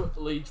 Blue,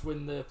 Leeds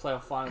win the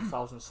playoff final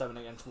 2007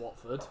 against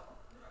Watford.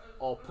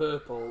 Or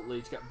purple,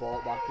 Leeds get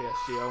bought by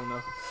PSG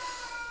owner.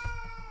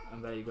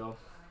 And there you go.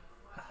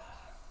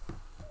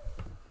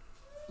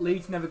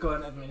 Leeds never go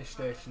into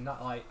administration. That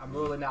I'm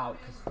ruling out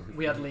because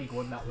we had League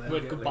One that way. We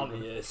had good banter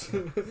years.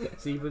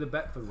 See, with the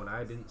Beckford one,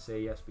 I didn't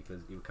say yes because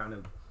he was kind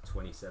of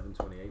 27,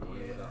 28 when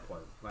he was at Yeah. that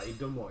point. Like, he'd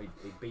done what?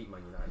 He'd beat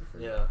Man United for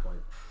Yeah. that point.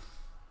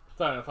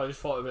 Fair enough, I just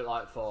thought a bit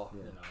like for, Yeah.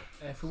 you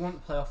know, If we won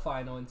the playoff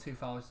final in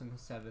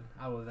 2007,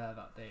 I was there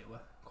that day. It were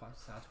quite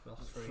sad. We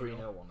lost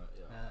 3-0 on it,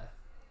 yeah.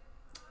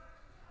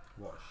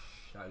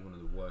 That is one of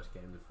the worst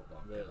games of football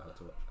I've ever Really? had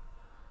to watch.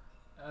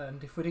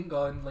 And if we didn't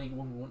go in League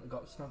One, we wouldn't have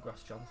got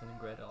Snodgrass, Johnson and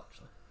Gradle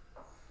actually.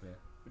 Yeah.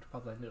 We'd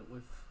probably ended up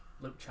with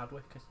Luke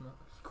Chadwick, isn't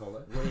it? Call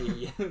it.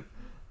 We.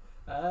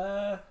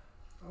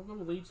 I'll go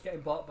with Leeds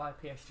getting bought by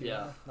PSG.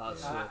 Yeah,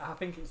 that's I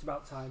think it's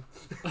about time.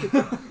 It's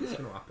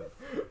going to happen.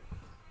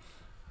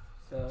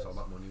 It's all So,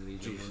 about money with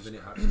these ones, isn't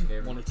it? That's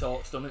scary. Money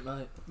talks, done it,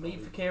 mate. me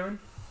for Kieran.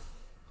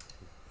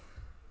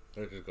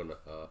 This is gonna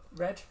hurt.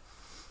 Red.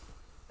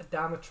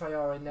 Adama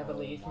Traore never Oh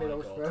leaves my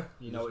Middlesbrough. God.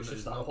 You know, it's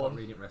There's just no that point one.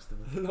 reading the rest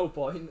of them. No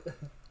point.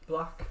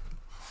 Black.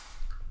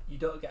 You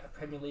don't get a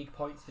Premier League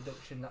points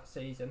deduction that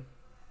season.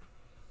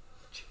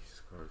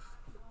 Jesus Christ.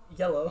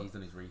 Yellow. He's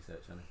done his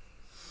research, hasn't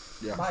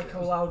he? Yeah.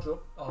 Michael Laudrup,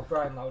 or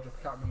Brian Laudrup,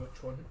 I can't remember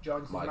which one,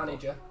 joins the Michael.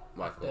 manager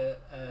Michael.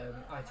 after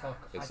I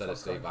talk. Instead I of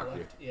Steve Talk Agnew.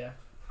 left. Yeah.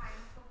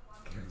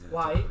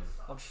 White.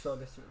 I'll just throw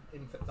this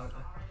in for banter.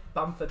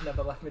 Bamford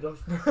never left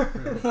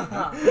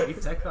Middlesbrough.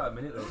 He'd take that a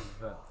minute though.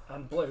 But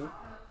And blue.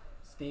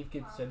 Steve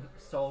Gibson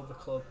sold the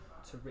club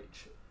to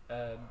rich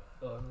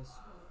owners.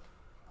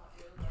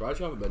 Surprised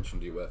you haven't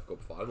mentioned the UEFA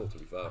Cup final, to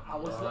be fair. I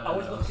was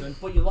Yeah. looking,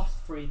 but you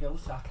lost 3-0,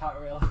 so I can't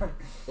realise.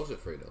 Was it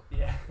 3-0?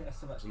 Yeah,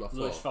 that's about It's not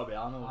Luis 4.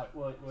 Fabiano. like,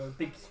 we're a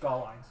big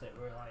scoreline, so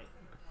we're like.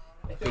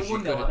 If Because it you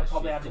won 0, could've- I'd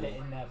probably added it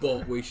in there.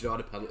 But we should have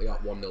had a penalty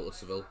at 1-0 to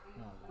Seville,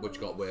 which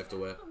got waved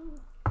away.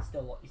 You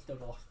still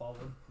lost 4-1.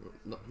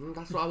 No,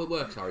 that's not how it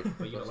works, Harry.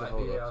 but you That's don't not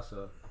like how it works.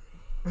 VAR,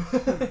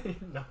 so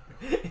No,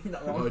 he's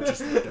not wrong. No, just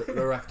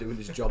the ref doing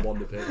his job on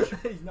the pitch.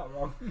 He's not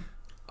wrong.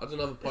 I don't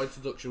know, the points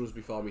deduction was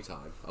before me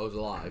time. I was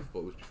alive, but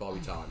it was before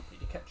me time.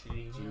 You kept your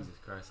easy. Jesus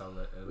Christ, how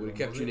early We'd have on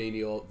kept was it?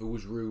 Juninho. There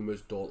was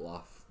rumours, don't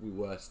laugh. We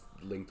were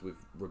linked with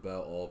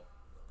Roberto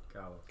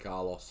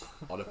Carlos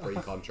on a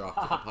pre-contract.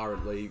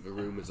 Apparently, the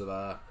rumours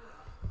are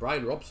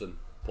Brian Robson,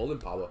 pulling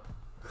power.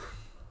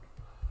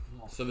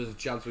 So there's a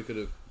chance we could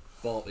have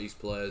bought these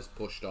players,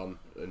 pushed on,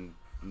 and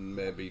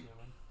maybe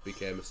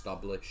became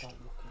established.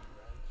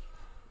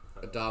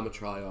 Adama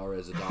Traore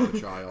is Adama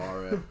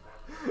Traore.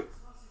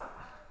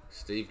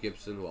 Steve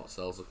Gibson, what,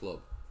 sells the club?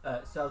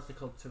 Sells the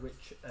club to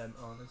rich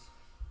owners.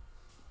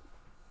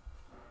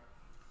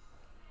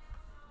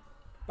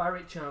 By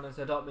rich owners,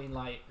 I don't mean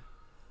like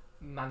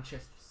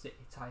Manchester City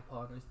type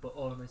owners, but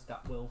owners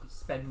that will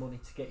spend money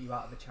to get you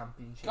out of the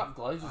Championship Cap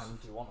Glazers and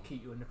if you want them.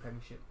 keep you in the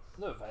Premiership.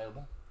 They're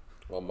available.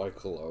 Well,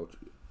 Michael Loud.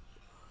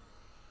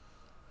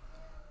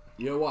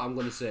 You know what I'm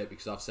going to say,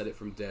 because I've said it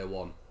from day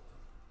one,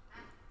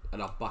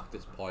 and I've backed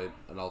this point,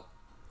 and I'll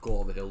go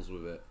over the hills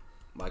with it.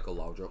 Michael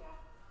Laudrup.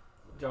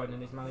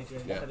 Joining his manager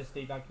Yeah. instead of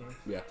Steve Agnew.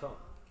 Yeah.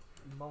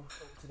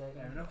 Most up to date.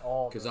 Fair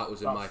enough. Because that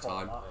was in my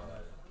time.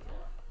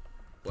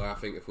 Where I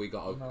think if we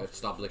got an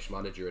established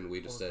manager and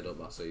we'd have stayed up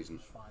that season.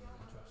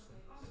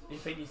 Do you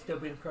think he's still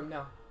being Prem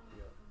now?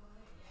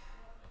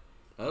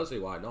 I don't see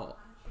why not.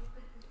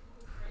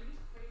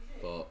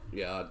 But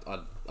yeah, I'd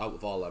out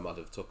of all them,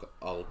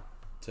 I'll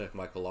take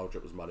Michael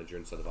Laudrup as manager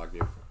instead of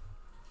Agnew.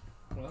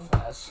 Well,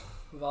 Fairs.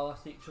 we've all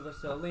asked each other.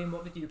 So, Liam,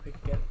 what did you pick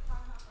again?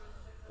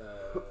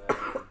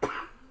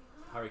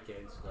 Harry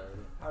Kane squaring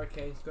it.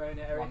 Hurricane squaring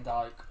it, Eric. Van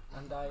Dijk.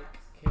 Van Dijk,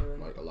 Kieran.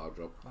 Michael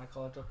Laudrup.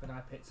 Michael Laudrup, and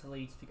I picked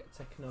Leeds to get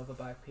taken over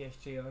by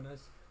PSG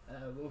owners.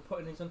 We were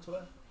putting these on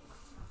Twitter.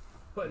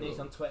 Putting these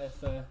on Twitter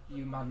for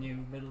you Man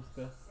U,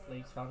 Middlesbrough,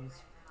 Leeds fans.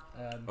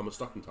 I'm a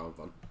Stockton Town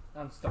fan.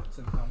 And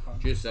Stockton Town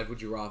fans. Just said,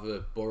 would you rather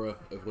Borough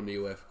have won the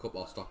UEFA Cup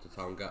or Stockton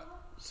Town get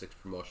 6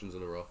 promotions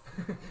in a row?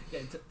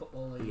 Get into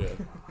Football League.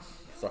 Yeah.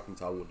 Stockton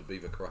Town would be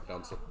the correct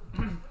answer.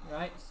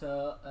 Right,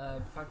 so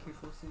thank you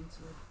for listening to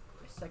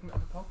this segment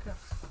of the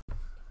podcast.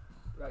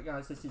 Right,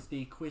 guys, this is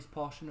the quiz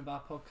portion of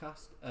our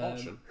podcast.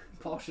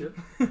 Portion.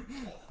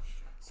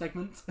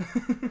 Segment.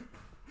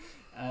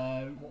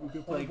 We're going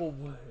to play. Horrible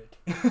word.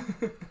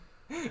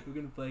 We're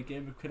going to play a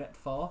game of Connect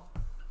 4.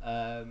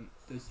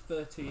 There's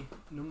 30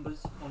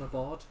 numbers on a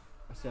board.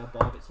 I say a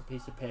board, it's a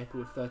piece of paper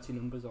with 30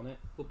 numbers on it.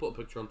 We'll put a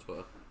picture on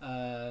Twitter.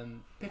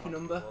 Pick a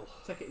number,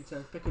 take it in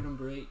turns, pick a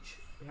number each.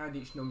 Behind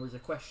each number is a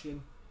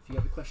question. If you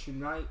get the question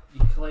right,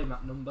 you claim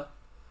that number.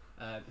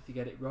 If you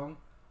get it wrong,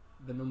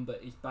 the number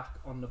is back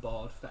on the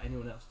board for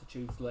anyone else to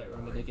choose later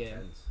on in the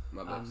game.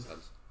 That And- makes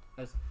sense.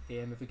 As the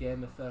aim of the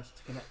game, the first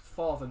to connect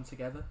 4 of them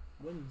together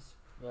wins.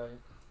 Right.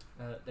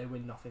 They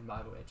win nothing,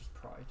 by the way, just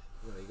pride.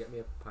 You get me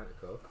a pint of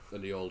Coke.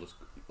 And the oldest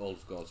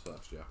goes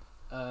first, yeah.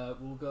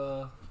 We'll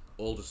go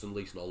Oldest and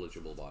least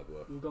knowledgeable, by the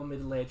way.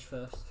 middle age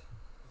first.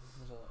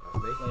 That's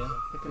me. Liam,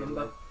 pick a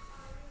number.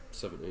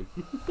 17.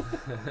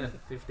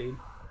 15.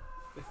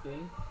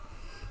 15.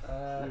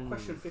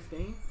 Question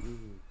 15.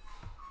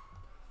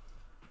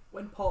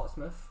 When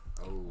Portsmouth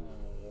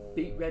Oh.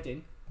 beat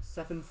Reading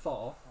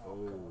 7-4,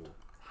 Oh.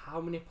 how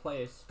many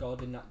players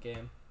scored in that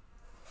game?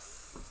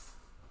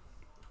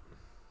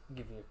 I'll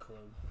give you a clue.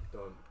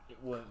 Done. It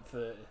weren't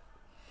 30.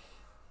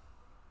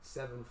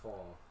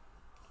 7-4.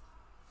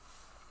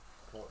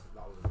 What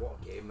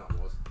a game that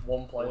was.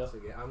 One player. What a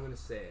game. I'm going to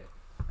say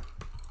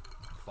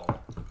 4.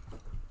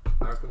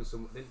 I reckon was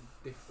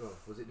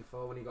it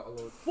Defoe when he got a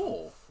load?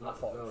 4? I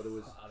thought No, there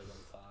was. I'd have gone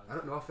 5. I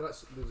don't know. I feel like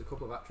there was a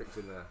couple of hat-tricks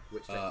in there,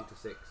 which takes it to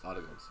 6. I'd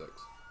have gone 6.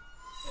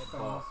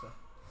 Final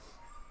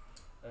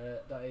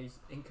answer. That is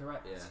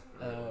incorrect.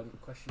 Yeah.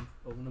 Question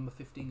number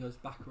 15 goes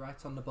back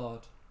right on the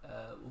board.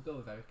 We'll go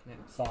with Eric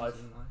next. 5.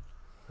 He's in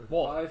line.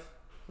 What?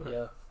 5.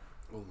 Yeah.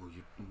 Oh,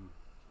 you.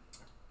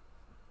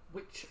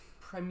 Which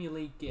Premier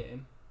League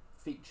game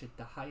featured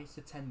the highest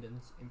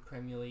attendance in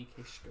Premier League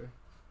history?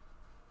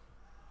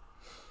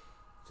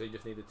 So you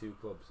just needed 2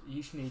 clubs.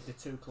 You should need the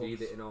 2 Do clubs. you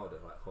need it in order,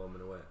 like home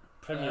and away?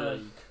 Premier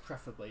League.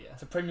 Preferably, yeah.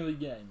 It's a Premier League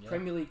game, yeah.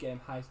 Premier League game,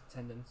 highest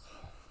attendance.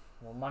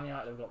 Well, Man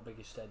United have got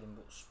biggest stadium,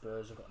 but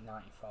Spurs have got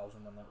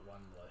 90,000 when they're at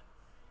Wembley.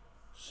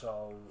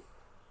 So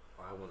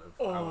I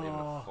wouldn't even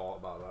have thought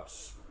about that.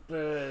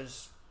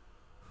 Spurs,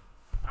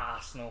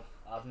 Arsenal.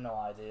 I have no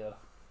idea.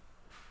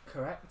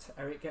 Correct.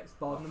 Eric gets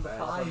board number fair.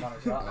 How 5.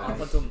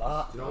 have I done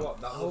that? Do you know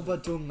what? That How was, have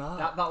I done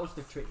that? That was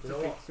the trick do to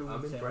you know fix what? I'm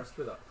Someone's impressed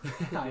with that.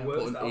 I You am. worked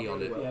Put an that out E on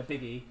really it. well. Yeah,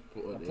 big E.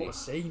 Put I an put E. a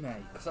C, mate,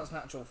 because that's an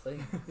actual thing.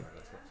 Right,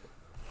 that's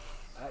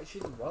not I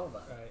actually did well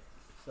then. Right.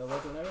 So well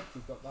done, Eric.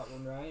 You've got that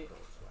one right.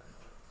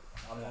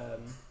 I'm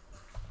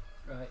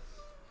not. Right.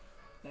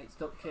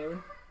 Next up,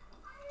 Kieran.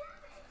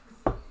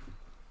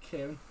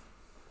 Kieran,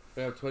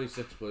 Yeah,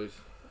 26, please.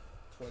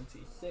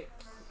 26.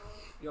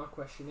 Your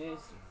question is,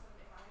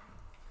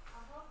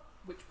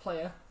 which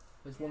player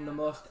has won the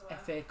most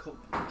FA Cup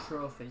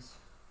trophies?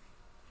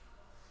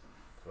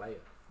 Player.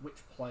 Which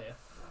player?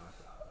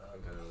 I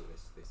think I know what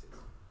this is.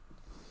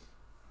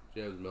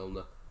 James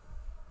Milner.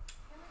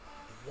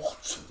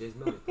 What? James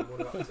Milner, you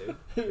won about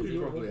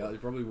 2. He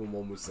probably won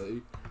one with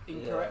City.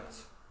 Incorrect.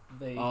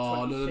 The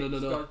Oh, 26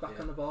 no. goes back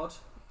Yeah. on the board.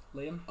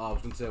 Liam? Oh, I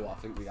was going to say what I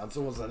think the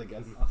answer was then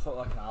again. I felt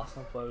like an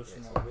Arsenal player. Yeah, So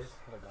it's no, obvious.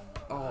 could have gone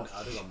with that. Oh,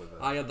 I'd have gone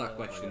with I had that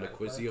question in the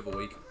quiz the other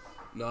week.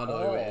 No, I know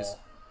who it is.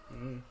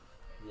 Mm.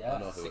 Yeah. I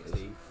know who it is.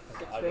 16.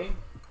 16.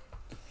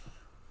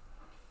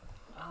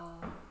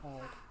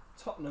 Oh,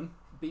 Tottenham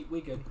beat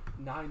Wigan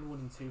 9-1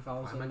 in Why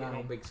am I getting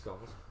all 2009. big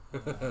scores?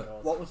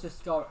 What was the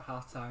score at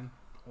half time?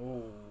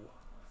 Oh.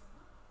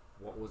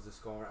 What was the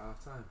score at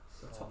half time?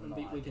 So Oh, Tottenham no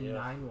beat Wigan idea.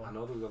 9-1. I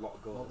know there was a lot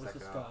of What goals in was the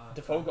the second score? half. at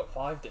Defoe half-time? got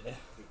 5, didn't he?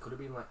 It could have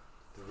been like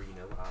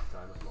 3-0 at half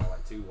time, or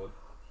like 2-1.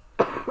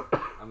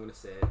 I'm going to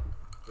say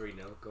 3-0.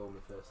 Go on me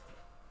first.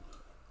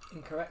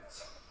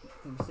 Incorrect.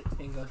 Number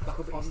 16 goes back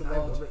Could be, on it's the 9-1,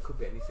 board. it could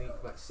be anything.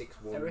 Like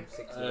 6-1, Eric?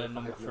 6-0.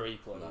 Number 5-0. 3,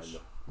 please.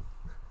 9.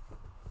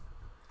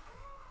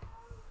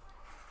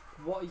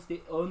 What is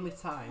the only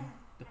time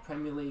the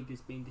Premier League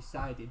has been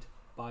decided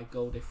by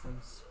goal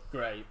difference?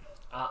 Great.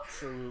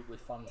 Absolutely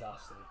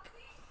fantastic.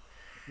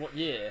 What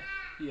year?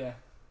 Yeah.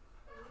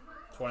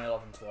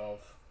 2011-12.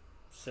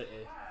 City,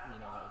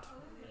 United,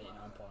 89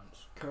 points.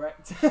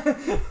 Correct.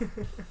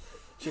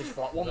 Just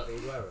flat Was one. that the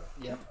Aguero?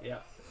 Yep. yeah.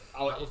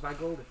 That was my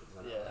goal difference.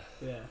 then?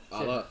 Yeah.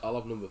 Yeah. I'll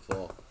have number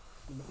 4.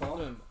 Number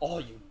 4. Oh,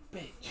 you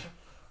bitch.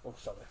 Oh,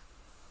 sorry.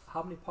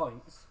 How many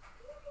points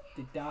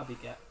did Derby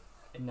get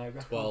in their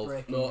 12.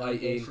 record-breaking No, 18.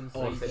 relegation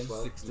Oh, You said season?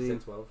 12. 16. You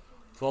said 12.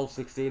 12,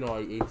 16 or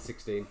 18?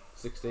 16.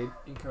 16.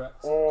 Incorrect.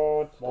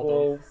 Oh,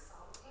 well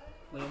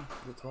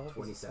Liam?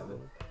 27.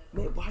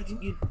 Mate, why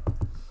didn't you...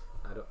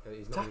 I don't,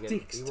 he's not gonna get it.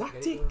 Tactics, He won't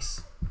get it,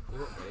 tactics. He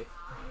won't get it.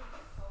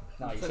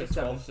 done. No, you said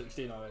 27. 12,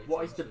 16 or 18.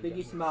 What is the so you get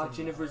biggest me.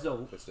 margin of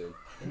result 15.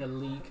 in a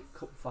League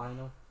Cup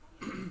final?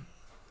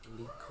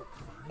 League Cup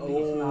final.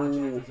 Biggest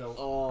margin of result.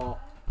 Oh.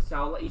 So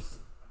I'll let you.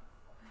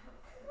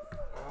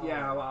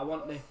 Yeah, I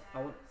want the.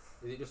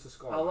 Is it just a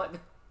score?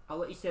 I'll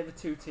let you say the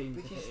two teams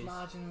if it Biggest is,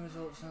 margin of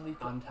results in the league.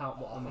 and how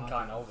what I the think margin.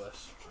 I know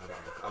this.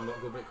 I'm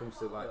not good when it comes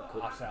to like I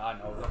cup, say I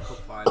know like this. cup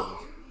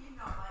finals.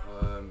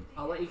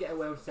 I'll let you get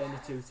away with saying the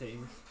two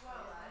teams.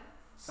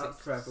 That's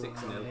for everyone.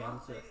 6-0. The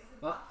answer.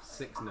 What?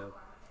 6-0.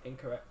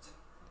 Incorrect.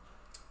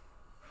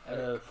 4.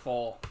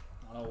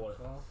 I know what it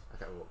Well, I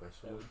can't remember what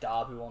question. was.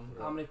 Derby one.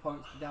 how many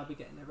points did Derby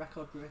get in their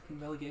record-breaking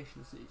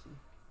relegation season?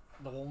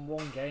 They won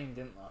one game,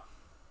 didn't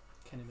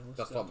they? Kenny Miller.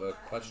 That's not the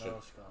question. No,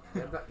 it's gone. They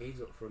had that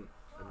geezer up front.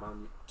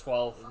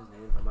 12. What's his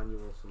name?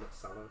 Emmanuel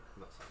Salah.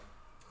 Not Salah.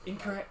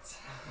 Incorrect.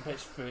 I bet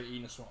it's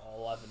 13 or something, or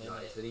 11, No,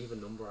 isn't it's it? an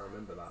even number. I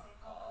remember that.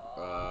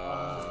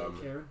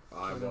 Kieran.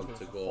 I Kieran's want going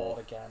to for go 4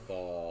 again.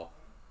 for...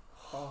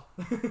 Oh.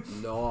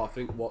 No, I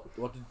think what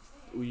did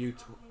were you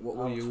what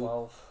were I'm you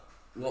 12.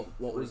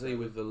 what was he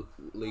with the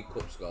League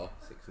Cup score?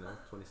 6-0.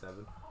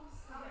 27.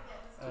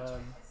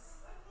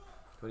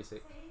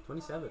 26.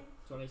 27.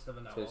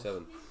 27 now.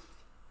 27.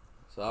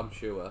 So I'm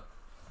sure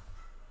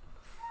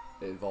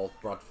it involved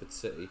Bradford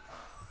City.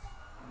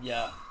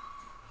 Yeah,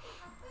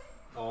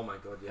 Oh my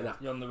god, yeah. And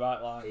you're on the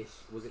right line.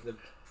 Was it the?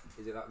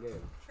 Is it that game?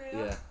 Yeah.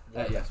 Yeah,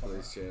 Yes, definitely.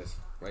 please. Cheers.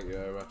 Thank you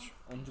very much.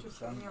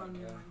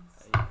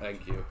 100%.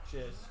 Thank you.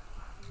 Cheers.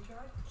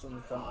 It's on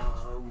the front.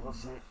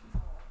 What's it?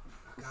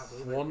 I can't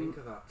believe I think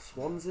of that.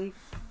 Swansea.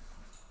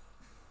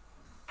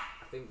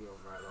 I think you're on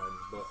the right line,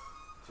 but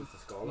just a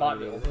score. Might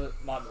be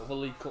other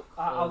League Cup.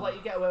 I'll let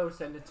you get away with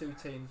saying the two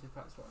teams if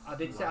that's what I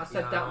did say. I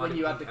said that when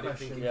you had the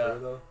question. Yeah.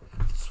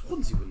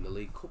 Swansea won the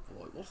League Cup.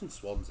 Though. It wasn't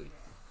Swansea.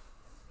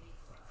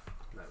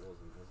 No, it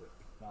wasn't, was it?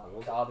 No,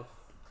 Was it? Cardiff.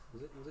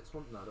 Was it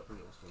Swansea? No, I don't think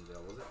it was Swansea,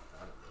 or was it?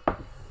 I don't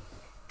know.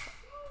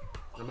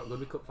 I'm not going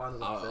to be cup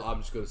final. I'm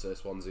just going to say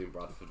Swansea and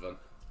Bradford then.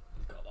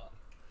 Got that.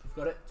 You've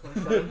got it.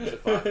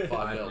 27.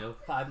 5-0.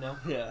 5-0.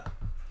 Yeah.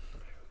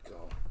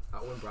 God.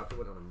 That one Bradford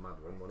went on a mad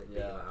run, wasn't it?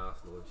 Yeah. Beating like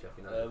Arsenal and Sheffield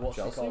United. What's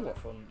Chelsea, he called what?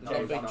 up from? No,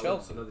 James, big Anson.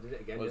 Chelsea. No, they did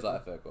it again. What was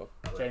didn't that FA Cup?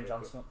 they? James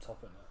Anson up top,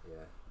 isn't it?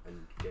 Yeah, and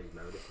James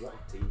Meredith. What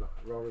a team.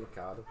 Rory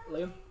Ricardo.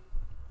 Liam.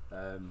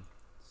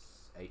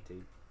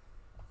 18.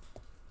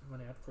 I've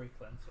only had 3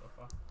 claims so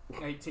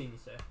far. 18, you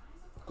say.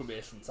 Could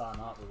be some time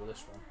out there with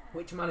this one.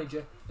 Which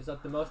manager has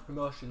had the most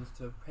promotions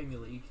to the Premier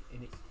League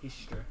in its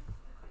history?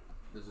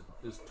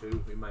 There's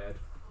two in my head.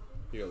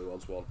 He only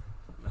wants one.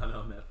 I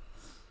know, mate.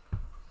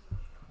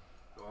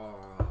 Oh,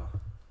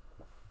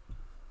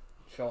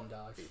 Sean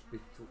Dyche.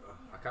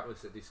 I can't really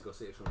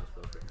discuss it if someone's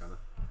perfect, can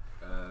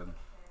I?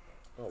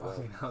 Oh wow.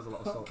 Fucking, that was a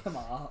lot of salt. Come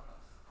on.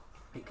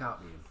 It can't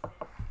be him.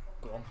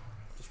 Go on.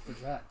 Just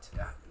project.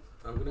 Yeah.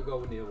 I'm gonna go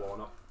with Neil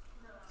Warnock.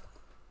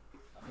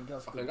 I think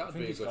that's I good. think that'd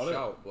be a he's good got it.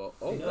 shout, but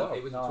oh It wow.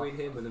 was No. between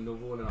him and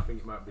another one, and I think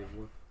it might be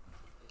one.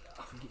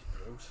 I think it's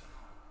Bruce.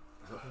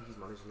 I don't think he's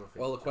managing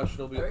nothing. Well, the question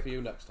will be up for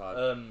you next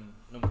time.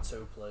 Number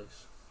 2,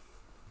 please.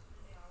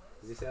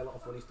 Does he say a lot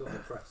of funny stuff in the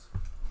press?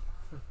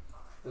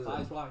 Does That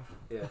it? is wife.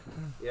 Yeah.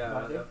 Yeah.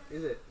 Might do.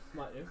 Is it?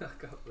 Might do. I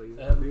can't believe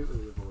it. Um,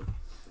 Really bored.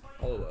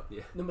 Oliver.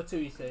 Yeah. Number 2,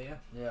 you say, yeah?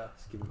 Yeah.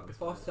 Just give him that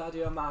Before spot.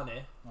 Sadio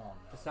Mane Oh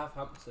for no.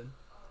 Southampton,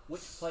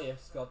 which player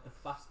scored the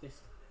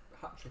fastest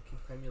hat-trick in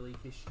Premier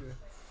League history?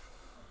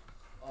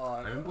 I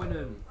remember when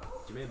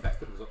Jermaine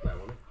Beckham was up there,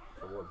 wasn't he?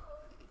 For one.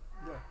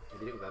 Yeah. He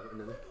did it with Everton,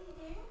 didn't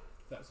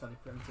That's the only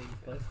Premier Team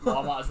he's played. Well,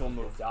 I might as well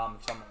move down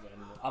because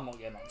I'm not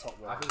getting that top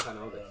he? one. I think I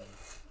know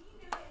this.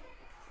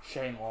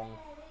 Shane Long.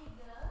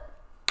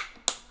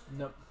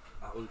 Nope.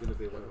 That was going to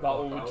be one of That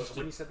the- was just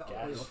when a you said that,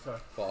 guess. was Sorry.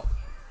 Fuck.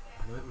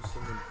 no, it was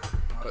someone.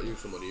 Got you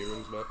some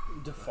earrings, mate.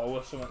 Defoe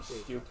or something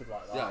stupid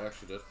like that. Yeah, I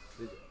actually did.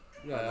 Did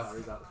Yeah,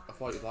 Harry, that. I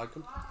thought you'd like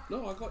them.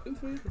 No, I got them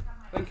for you.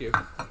 Thank you.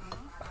 There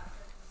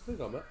you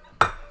go, mate.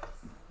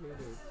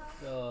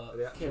 So,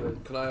 The actual-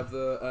 Kieran, Can I have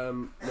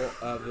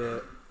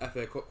the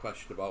FA Cup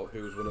question about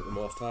who's won it the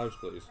most times,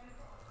 please?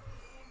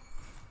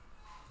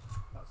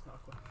 that's not a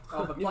question.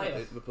 Oh, the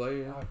player. The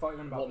player, yeah. I thought you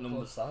were on about What the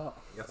number's that?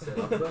 You have to say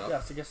that. You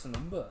have to guess the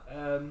number.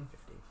 club.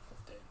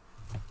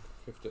 15.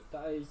 50.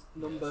 That is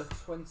number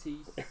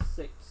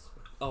 26.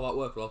 Oh, that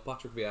worked well.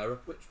 Patrick Vieira.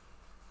 Which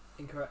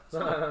incorrect.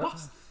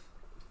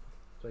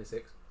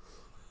 26.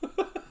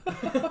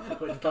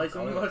 Which plays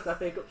on the most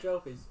FA Cup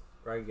trophies?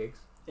 Ryan Giggs.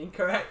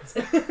 Incorrect.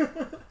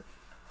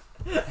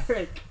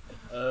 Eric.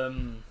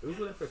 Who's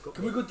winning for a cup?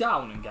 Can we go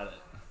down and get it?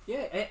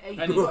 Yeah,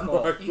 Any you,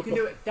 four. you can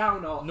do it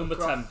down or Number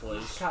across. 10, please. You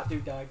just can't do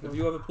diagonal. Have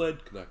you ever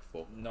played Connect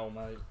 4? No,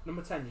 mate.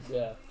 Number 10, you say?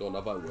 Yeah. Don't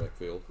have that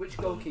Wakefield. Which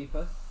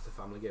goalkeeper? It's a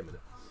family game,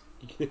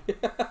 isn't it?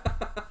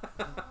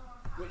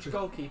 Which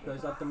goalkeeper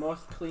has had the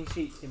most clean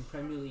sheets in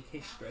Premier League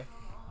history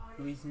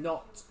who is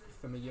not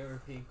from a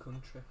European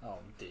country? Oh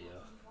dear.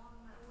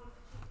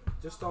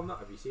 Just on that,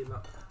 have you seen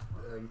that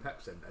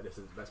Pep said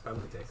Edison's best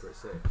penalty taker at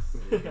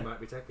City? He might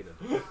be taking him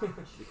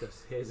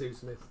because Jesus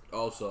Smith.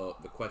 Also,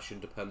 the question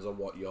depends on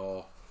what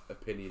your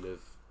opinion of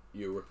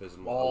Europe is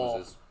and what Oh.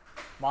 ours is.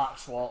 Mark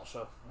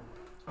Schwarzer.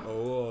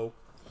 Oh.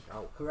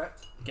 Shout.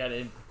 Correct. Get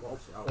in. What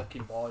a shout.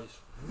 Fucking boys.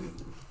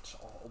 It's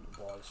all the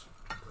boys.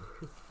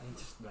 I need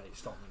to, mate,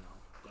 stop me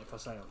now. If I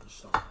say it, just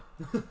stop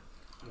me.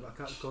 I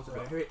can't close it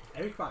Right, back.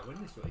 Eric might win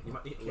this week. You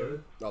might need to Kieran.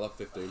 learn. I'll have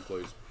 15,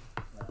 please.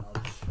 No,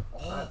 I'll just,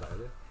 Right, oh,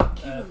 baby.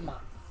 Kieran, man.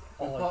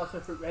 And Oh,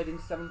 Portsmouth at Reading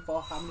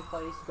 7-4. How many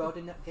players scored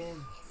in that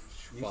game?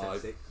 You said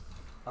 5. 6.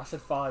 I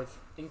said 5.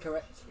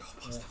 Incorrect. Yeah,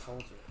 I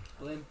told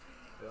you. Lynn.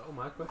 Oh,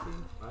 my question.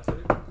 I said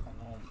it. I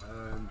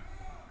know.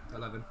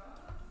 11.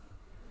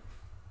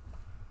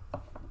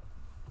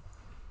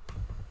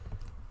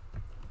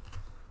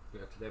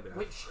 Yeah, today been out.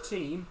 Which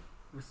team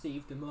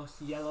received the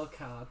most yellow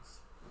cards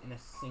in a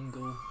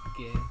single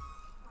game?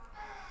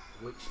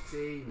 Which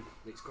team?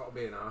 It's got to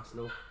be an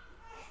Arsenal.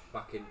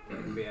 Back in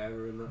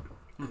Vieira and that.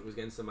 It was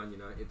against the Man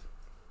United.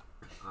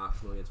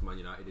 Arsenal against Man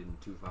United in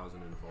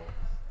 2004.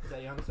 Is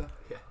that your answer?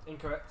 Yeah.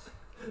 Incorrect.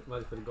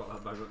 Imagine if I'd got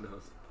that bang up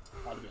nose.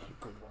 That'd be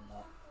a good one,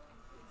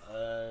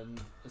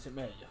 that. Is it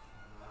me?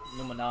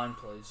 Number 9,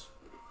 please.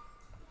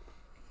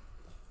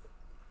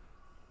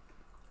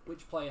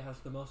 Which player has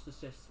the most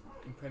assists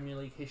in Premier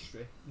League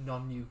history,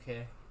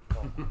 non-UK?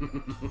 Oh my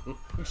God.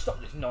 You stop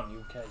this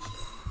non-UK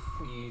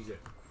stuff. Easy.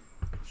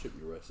 Should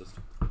be racist.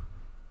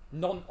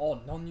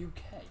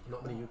 Non-UK.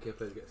 Not many UK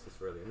players get assists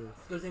really, anyway.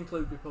 Does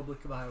include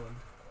Republic of Ireland.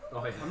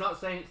 Oh yeah. I'm not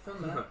saying it's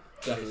done there,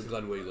 Definitely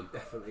Glenn Whelan.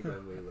 Definitely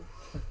Glenn Whelan.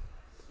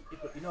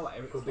 but you know what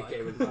Eric's Could be like.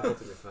 Kieran Dyer, to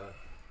be fair.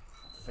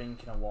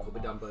 Thinking of one. Could be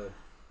Dan Burn.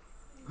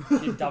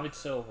 Give David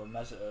Silva,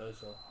 Mesut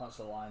Ozil. That's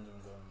the lines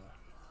I'm going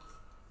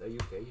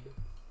with. They're UK, you do.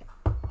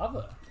 Have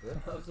it? Yeah.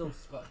 That was a little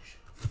Scottish.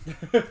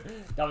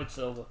 David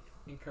Silva.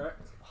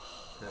 Incorrect.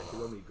 No, if you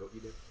want me to go, you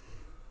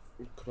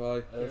do. Could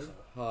I Ozil.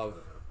 have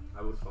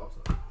I would have thought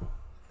so.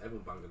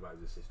 Everyone banged about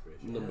his assist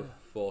ratio. number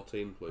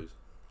 14, please?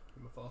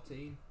 Number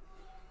 14.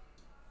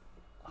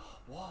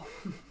 What?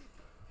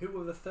 Who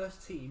were the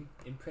first team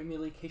in Premier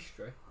League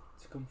history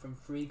to come from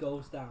 3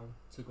 goals down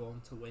to go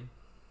on to win?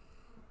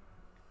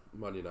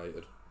 Man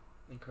United.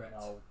 Incorrect.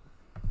 No.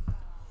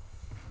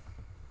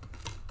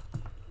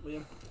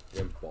 Liam.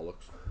 Game's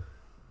bollocks.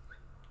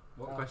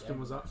 What Oh, question yeah.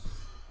 was that?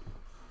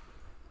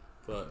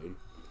 13.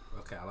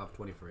 Okay, I'll have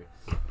 23.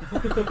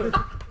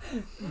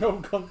 No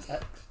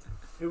context.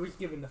 Who was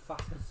given the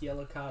fastest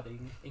yellow card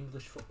in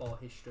English football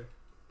history?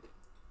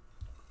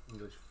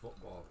 English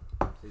football.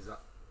 Is that?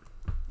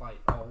 Like,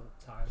 all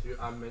time. So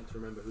I'm meant to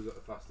remember who got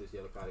the fastest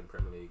yellow card in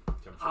Premier League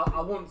Championship.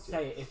 I won't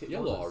say it if it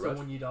Yellow or wasn't red?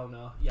 someone you don't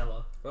know.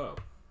 Yellow. Oh.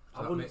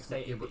 I wouldn't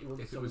say yeah, it, but you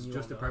wouldn't if it say was you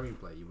just a know. Premier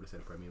player, you would have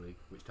said Premier League,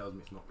 which tells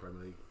me it's not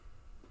Premier League.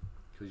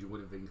 Because you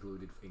would have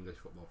included English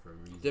football for a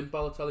reason. Didn't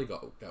Balotelli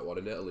get one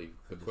in Italy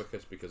the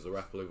quickest because the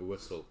ref blew a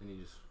whistle? And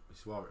he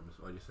swore at him,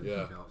 so I just said Yeah.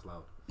 something else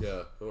loud.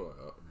 Yeah, something like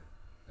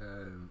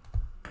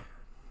that.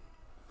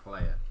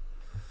 Player.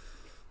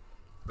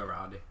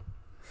 Berardi.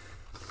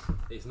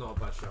 It's not a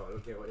bad shout, I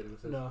don't care what anyone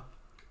says. No.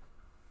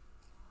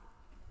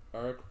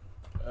 Eric?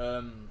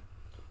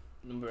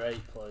 Number 8,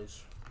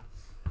 please.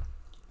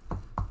 We're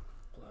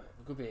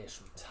going to be here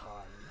some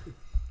time.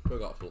 We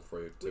got till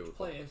 3 or 2. Which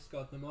player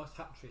scored the most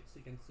hat tricks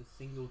against a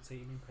single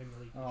team in Premier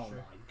League Oh history?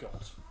 my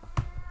god.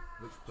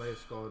 Which player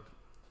scored?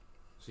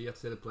 So you have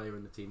to say the player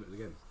in the team it was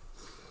against?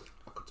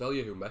 I could tell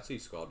you who Messi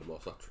scored the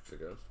most hat-tricks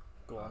against.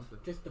 Go on.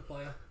 Just the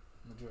player.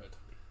 Madrid.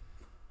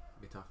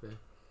 Getafe.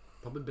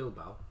 Probably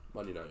Bilbao.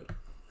 Man United.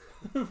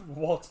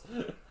 What?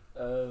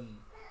 Bilbao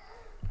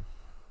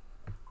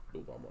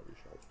might be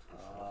shout.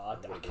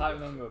 I can't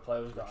remember a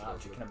player who's got an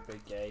hat-trick in a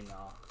big game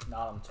now.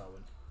 Now I'm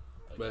towing.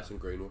 Mason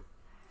Greenwood.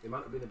 It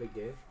might have been a big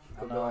game. I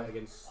Could be know, like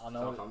against I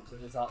know,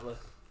 Southampton. exactly.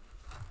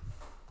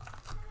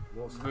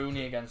 What's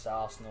Rooney against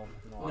Arsenal.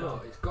 No,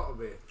 No, it's got to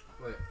be.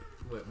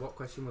 Wait, what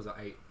question was that?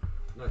 8?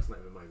 No, it's not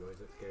even my go, is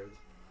it? It's Kieran's.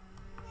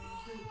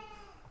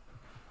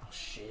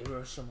 Shearer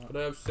or something. Can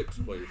I have 6,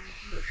 please?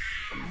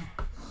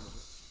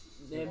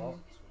 Name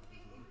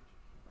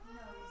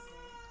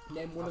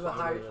one of I the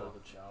found high, it. Really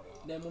good shout,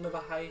 that. name one of the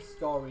highest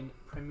scoring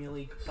Premier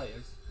League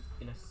players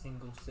in a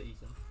single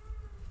season.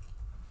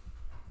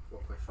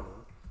 What question was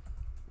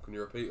that? Can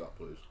you repeat that,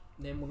 please?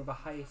 Name one of the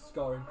highest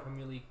scoring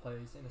Premier League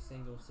players in a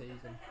single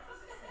season.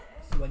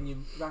 So when you're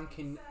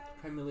ranking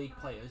Premier League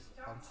players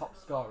on top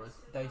scorers,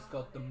 they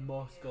scored the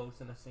most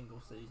goals in a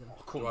single season.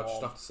 Oh, come Do I just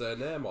on. have to say a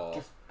name or?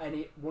 Just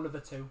any one of the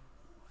two.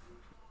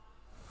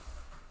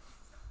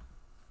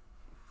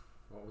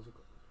 What was it?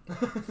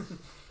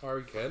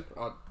 Harry Kane?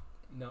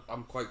 No,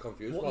 I'm quite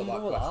confused What about that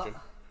number was question.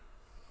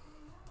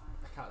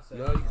 I can't say.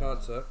 No, you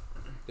can't say.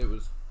 It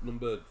was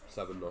number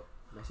 7 though.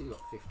 Messi got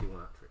 51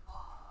 hat tricks.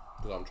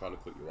 Because I'm trying to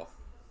cut you off.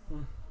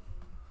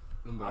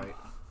 Number 8.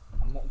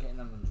 I'm not getting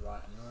them ones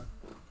right anyway.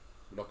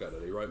 You're not getting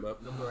any right,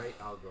 mate. Number 8,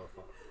 I'll go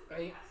for.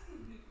 Right.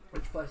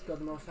 Which player scored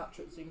the most hat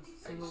tricks against a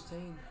single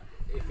team?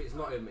 If it's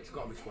not him, it's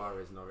got to be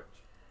Suarez, Norwich.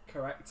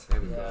 Correct. There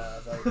we go. Yeah,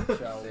 very good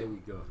shout. There we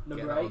go.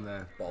 Number Get that 8. on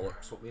there.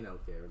 Bollocks. Put me in L,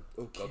 Kieran.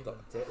 Oh god,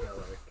 Take the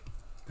L, Eric.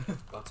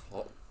 that's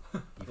hot. You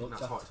think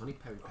that's hot? It's only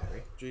peri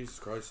peri. Jesus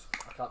Christ.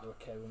 I can't do a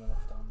K with my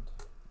left hand.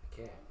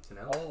 Okay, it's an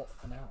L. Oh,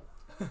 an L.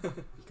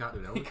 You can't do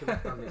an L with your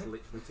left hand, it's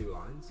literally 2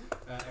 lines.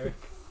 Eric.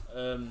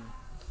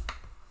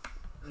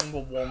 Number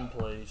 1,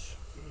 please.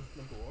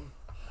 Number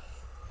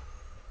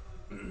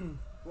 1.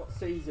 What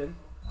season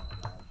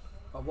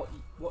or what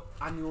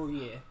annual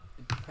year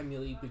did the Premier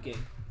League begin,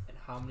 and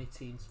how many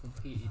teams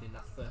competed in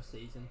that first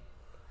season?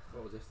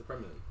 What was this, the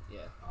Premier League?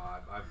 Yeah. I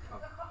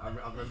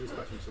remember this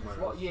question somewhere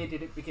What else. year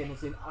did it begin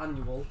as in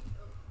annual,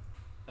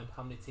 and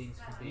how many teams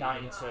competed?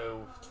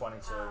 92,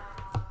 22.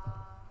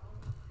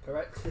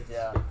 Correct.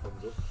 Yeah. Big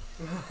thumbs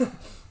up.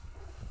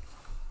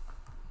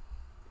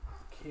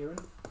 Kieran.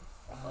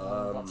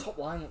 That top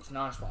line looks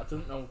nice, but I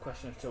don't know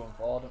questions 2 and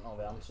 4. I don't know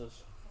the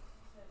answers.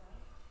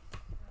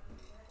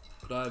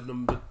 Could I have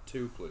number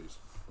 2, please?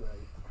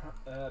 Great.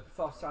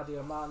 Before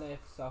Sadio Mane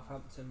for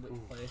Southampton, which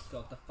player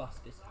scored the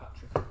fastest hat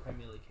trick in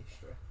Premier League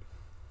history?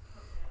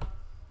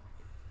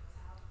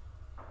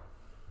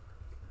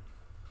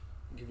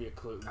 Give you a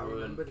clue. I Ruin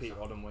remember this Pete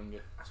one. Rodden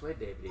Winger. I swear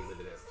David Ealer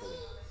did it at Fulham.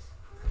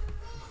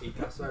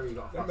 That's where he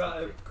got a fast Remember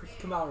hat trick. Chris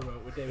Kamara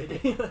wrote with David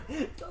Ealer?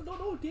 I don't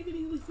know, David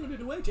Ealer's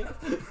running away, Jeff.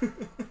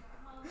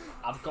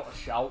 I've got a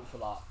shout for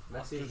that.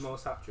 Messi's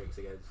most hat tricks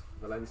against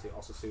Valencia,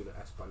 Osasuna,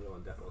 Espanyol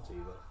and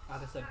Deportivo. I'd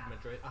have said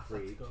Madrid,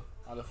 Atletico.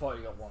 I'd have thought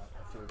you got one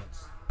a few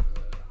against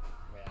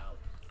Real.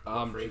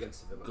 I'm 3 against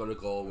Sevilla. gonna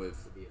go with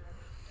Sevilla.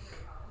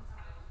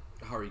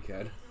 Harry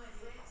Kane.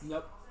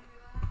 Nope.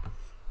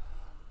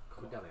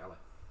 Could Dele Alli.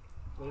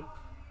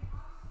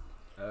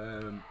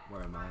 William?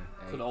 Where am I?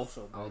 Could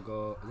also be I'll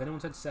go. Has anyone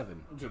said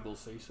 7? dribble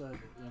Cisse, but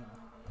you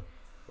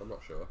know. I'm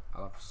not sure.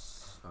 I'll have.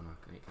 Oh no,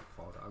 can it get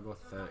forward? I'll go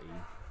 13.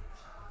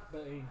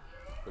 13.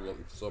 I'm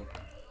looking for some.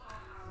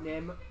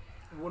 Name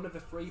one of the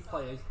 3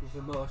 players with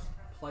the most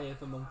Player of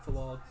the Month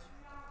awards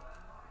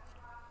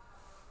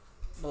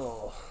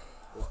Oh,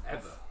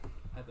 Whatever.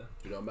 ever.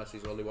 Do you know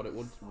Messi's only won it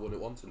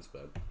once in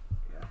Spain?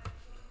 Yeah.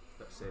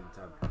 At the same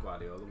time,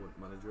 Guardiola wouldn't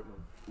manager at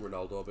month.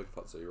 Ronaldo, big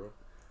fat 0.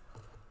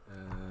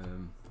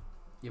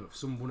 Yeah, but for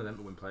some one of them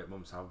to win Player at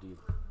months, how do you?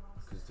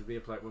 Because to be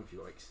a Player at month, you've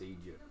got to exceed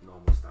your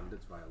normal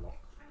standards by a lot.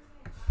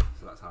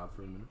 So that's hard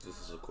for him. This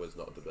is a quiz,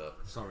 not a debate.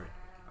 Sorry,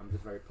 I'm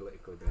just very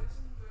politically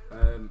based.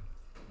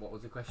 What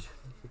was the question?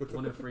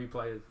 One of 3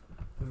 players.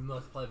 With the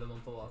most Player of the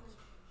Month awards.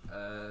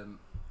 I'm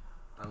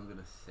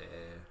gonna say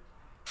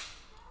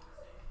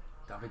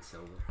David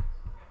Silva.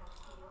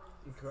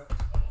 Incorrect.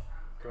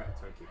 Correct,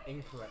 thank you.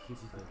 Incorrect.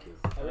 Thank you.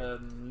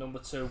 number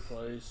 2,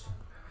 please.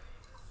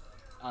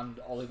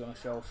 And Ole Gunnar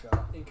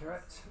Solskjaer.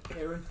 Incorrect.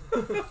 Kieran.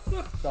 That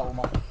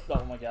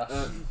was my guess.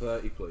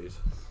 30, please.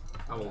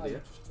 How old are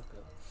you? Just took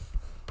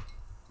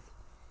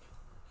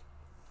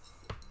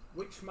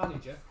Which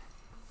manager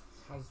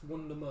has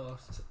won the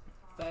most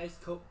Fairs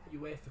Cup,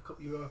 UEFA Cup,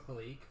 Europa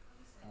League?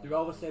 They're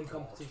all the same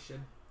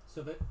competition.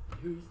 So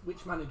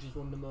which manager's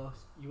won the most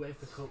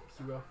UEFA Cups,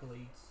 Europa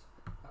Leagues?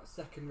 That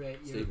second-rate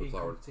Steve European McLaren.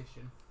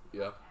 competition.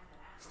 Yeah.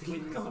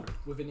 Wins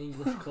with an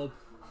English club.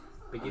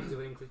 Begins with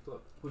an English club.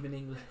 With an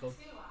English club.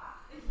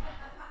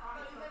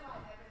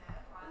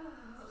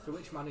 So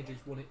which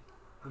manager's won it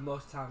the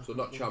most times? So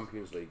not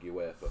Champions League,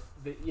 UEFA.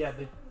 The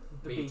BTEC.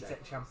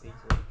 BTEC Champions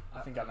League.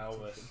 I think I know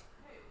this.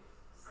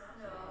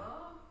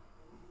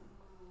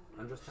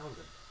 Andros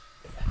Townsend.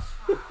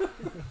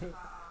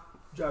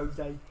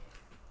 Jose.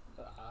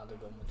 I'd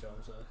have gone with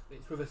Jose.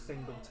 It's with a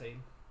single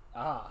team.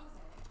 Ah.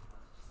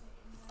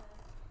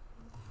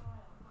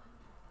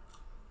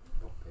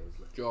 Not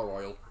Paisley. Joe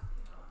Royal.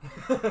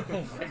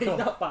 He's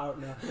not far up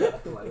now.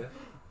 Player.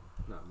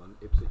 No, man.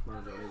 Ipswich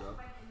manager as well.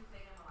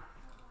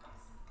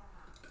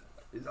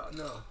 Is that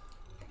no?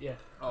 Yeah,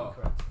 Oh.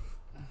 correct.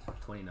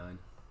 29.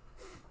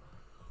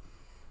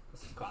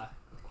 This is quite a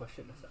good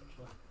question, this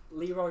actually.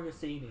 Leroy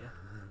Rossini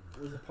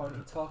was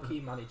appointed Torquay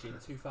manager in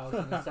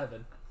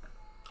 2007,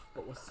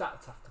 but was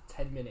sacked after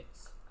 10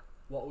 minutes.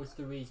 What was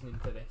the reasoning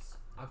for this?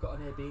 I've got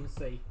an A, B, and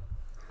C.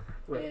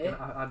 Wait, A.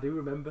 I do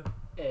remember.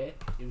 A.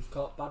 He was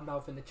caught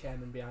bad-mouthing the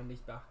chairman behind his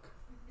back.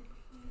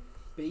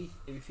 B.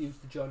 He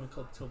refused to join the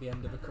club till the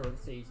end of the current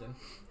season.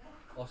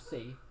 Or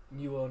C.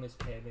 New owners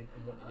came in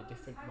and wanted a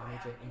different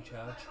manager in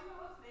charge.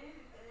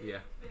 Yeah,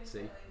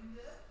 see.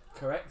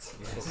 Correct?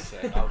 Fuck's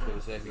sake, I was going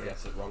to say if he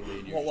gets it wrong, me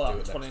and you What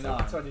just do was it that,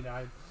 next 29? time.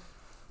 29.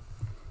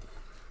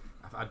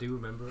 I do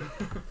remember it.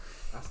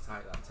 That's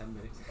tight, that 10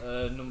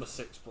 minutes. Number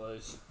 6,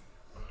 please.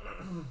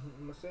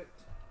 Number 6.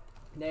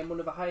 Name one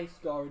of the highest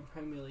scoring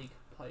Premier League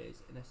players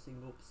in a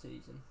single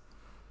season.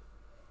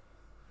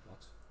 What?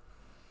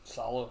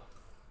 Salah.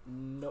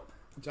 Nope.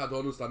 I don't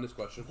understand this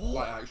question. What?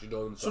 Like, I actually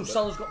don't So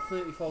understand it. Salah's got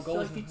 34 So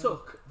goals. if you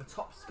took the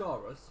top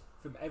scorers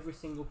from every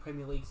single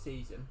Premier League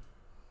season,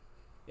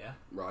 yeah,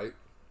 Right,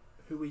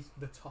 who is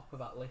the top of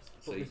that list?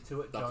 But see, there's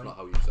two at that's joint. not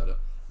how you said it.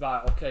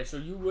 Right, okay, so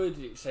you worded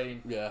it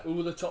saying Yeah. who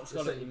were the top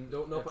scorer in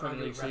Don't the know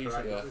Premier League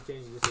season. Yeah. We're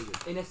changing the season.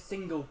 In a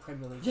single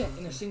Premier League Yeah, season.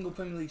 in a single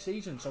Premier League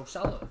season, so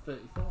Salah at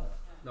 34.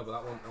 No, but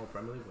that wasn't all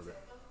Premier League, was it?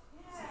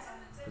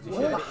 'Cause he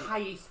One of shared the it-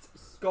 highest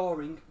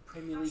scoring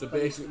Premier League So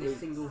players in a basically-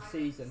 single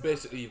season.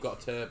 Basically, you've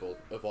got a table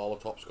of all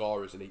the top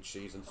scorers in each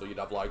season. So you'd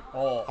have like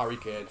Oh, Harry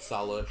Kane,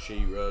 Salah,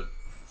 Shearer.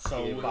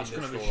 so Yeah, it's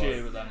going to be Van Nistelrooy.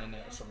 Shearer then, isn't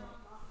it, or something?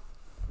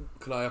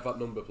 Can I have that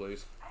number,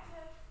 please?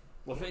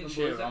 Well, if it's Number is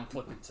Shearer, it? I'm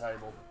flipping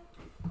table.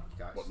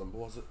 Guys. What number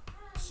was it?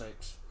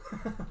 6.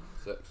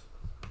 6.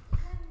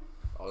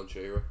 Alan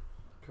Shearer.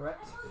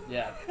 Correct.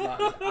 Yeah,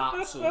 that is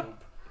absolute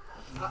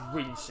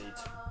rinsed.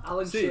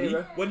 Alan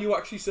Shearer. when you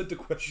actually said the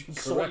question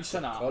So what you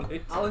said now?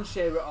 Alan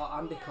Shearer or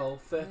Andy Cole,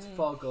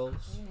 34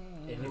 goals.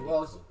 And it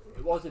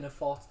was in a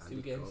 42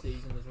 Andy game Cole.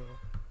 season as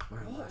well.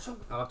 What? So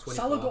I'll have 24.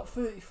 Salah got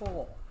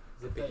 34.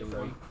 Is it bit in 33.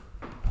 one?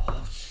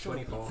 Oh, shut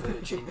 24. up,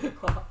 virgin.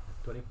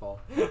 24.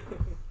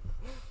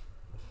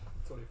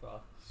 25.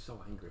 So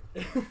angry.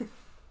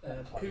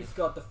 Who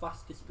scored the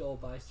fastest goal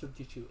by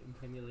substitute in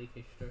Premier League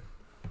history?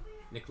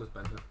 Nicholas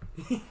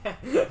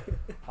Bentner.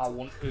 How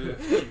on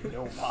earth do you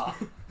know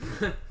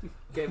that?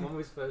 Game on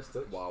with his first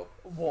touch. Wow.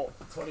 What?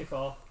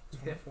 24.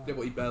 Yeah,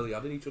 but he barely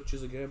had any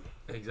touches a game.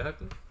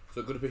 Exactly.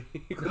 So it could have been,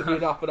 it could have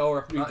been half an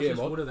hour after he That's came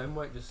just on. one of them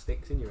where it just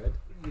sticks in your head.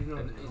 You know,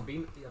 And it's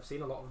been, I've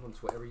seen a lot of them on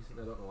Twitter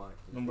recently, I don't know why.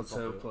 It's Number been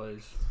 2, popular.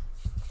 please.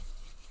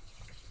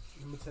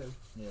 number 2.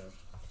 Yeah.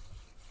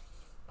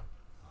 Oh,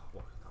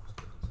 what? That was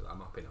good answer. I'm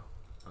happy now.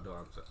 I don't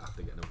answer. I have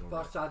to get another one.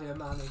 Last Sadio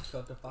Mane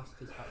scored the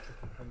fastest hat-trick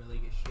in Premier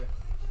League history.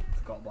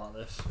 Forgot about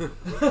this.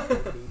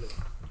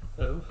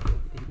 Who?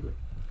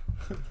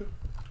 Who?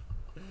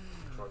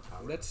 Troy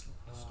Tower. Let's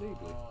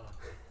Sneebly.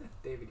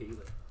 David Healy.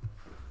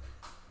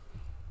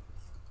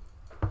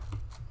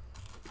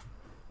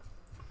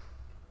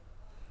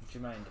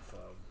 Jermaine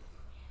Defoe.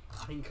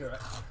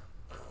 Incorrect.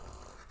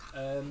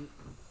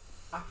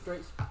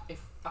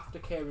 After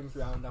Kieran's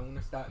round, I'm going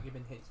to start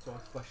giving hints to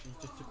ask questions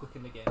just to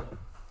quicken the game up.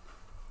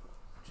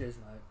 Cheers,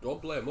 mate.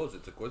 Don't blame us,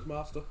 it's a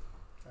quizmaster.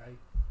 Right.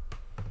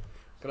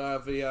 Can I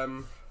have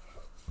the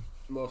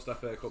most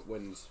FA Cup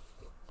wins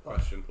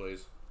question,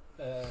 please?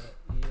 Yeah,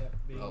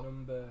 being Oh.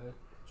 number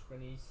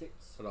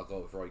 26. And I'll go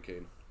with Roy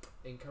Keane.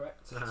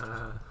 Incorrect.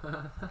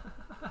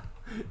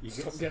 You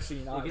Stop get, guessing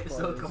you United get so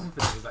players.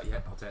 confident. He's like,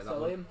 yep, I'll take that So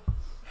one.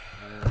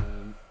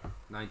 Liam,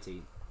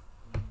 19.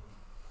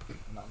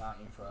 Not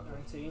 19 forever.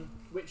 19.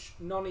 Which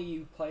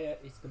non-EU player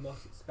is the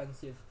most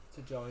expensive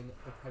to join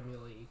the Premier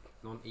League?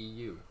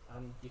 Non-EU.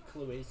 And your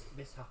clue is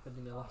this happened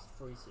in the last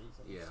 3 seasons.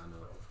 Yeah, I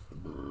know.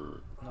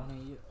 None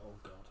of you? Oh,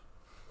 God.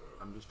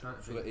 I'm just trying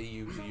to So think. the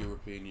EU's the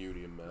European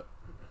Union, mate.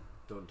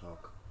 Don't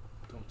talk.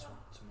 Don't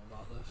talk to me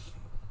about this.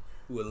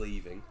 We're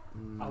leaving.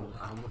 How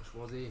much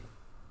was he?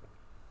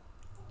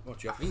 What,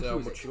 do you I have to think say he how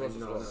was much he was as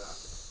no,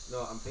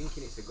 well? no, I'm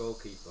thinking it's a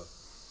goalkeeper.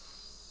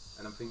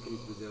 And I'm thinking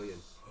he's Brazilian.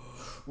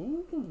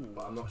 Ooh.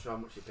 But I'm not sure how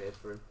much he paid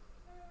for him.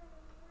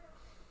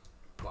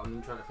 But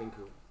I'm trying to think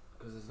of...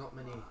 Because there's not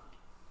many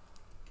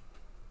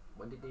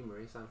When did Di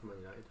Maria sign for Man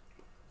United?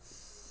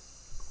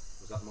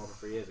 Was that more than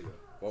 3 years ago?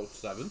 Well,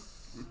 7.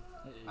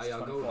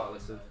 I'll go with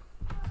Alisson.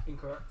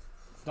 Incorrect.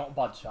 It's not a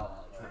bad shout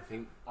out I though.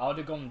 think I would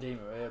have gone Di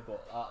Maria,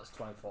 but that's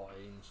 2014,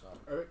 so.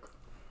 Eric.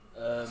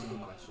 that's a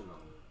good question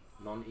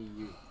though.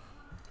 Non-EU.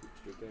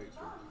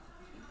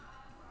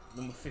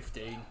 Number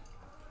 15.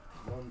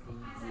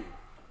 Non-EU.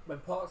 When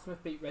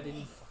Portsmouth beat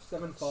Reading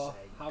 7-4,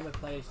 how many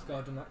players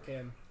scored in that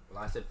game?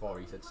 Well, I said 4,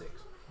 he said 6.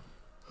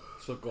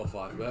 So go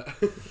 5, mate.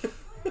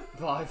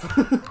 5.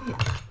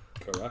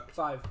 Correct.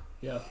 5.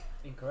 Yeah.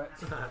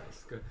 Incorrect.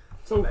 That's good.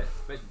 So,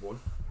 Best 1.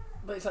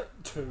 but it's like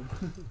 2.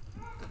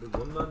 The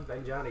 1 man,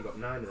 Benjani got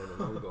 9 and then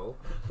an own goal.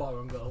 4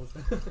 on goals.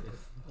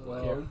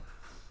 Well, Kieran.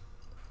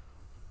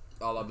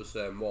 I'll have the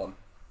same 1.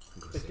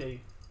 15.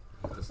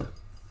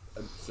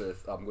 And so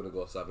I'm going to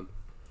go 7.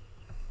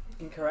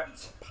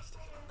 Incorrect.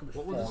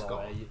 What was the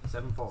score?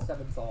 7-4.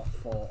 7-4.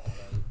 4.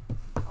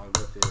 I'll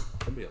go to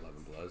Can be 11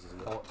 players,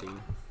 isn't it?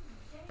 14.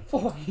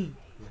 14.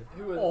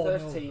 Who were the Oh,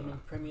 first no. team in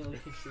Premier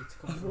League history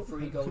to come from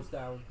 3 goals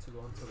down to go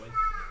on to win?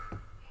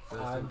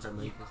 First And in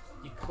Premier League.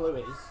 Your clue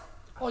is...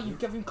 Oh, you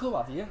give him clue,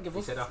 have you? Give He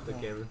us. said after No.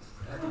 Kieran.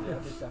 I didn't know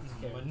this after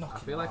We're Kieran. knocking I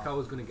feel like him I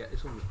was going to get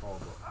this one before,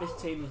 but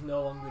This team is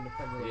no longer in the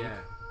Premier League. yeah,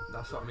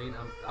 that's what I mean.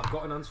 I've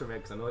got an answer here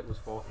because I know it was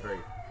 4-3. out.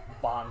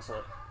 Barnsley.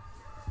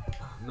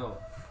 No,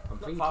 I'm Not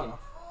thinking. far.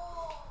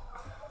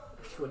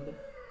 Swindon.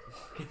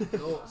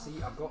 No,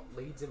 see, I've got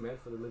Leeds in my head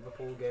for the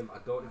Liverpool game. I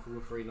don't know if we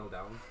were 3-0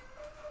 down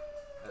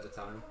at the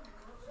time.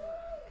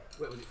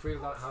 Wait, was it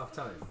 3-0 down at half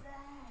time?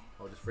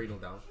 Or just 3-0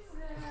 down?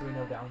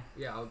 3-0 down.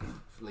 Yeah, I'll go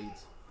for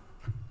Leeds.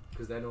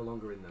 Because they're no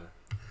longer in there.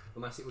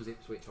 Unless it was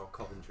Ipswich or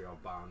Coventry or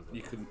Barnes.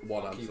 You can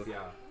one or answer.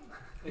 QPR.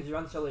 Is your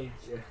answer Leeds?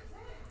 Yeah.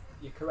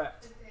 You're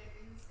correct.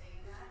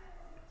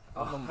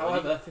 Oh,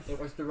 However, it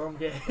was the wrong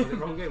game. was it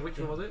wrong game? Which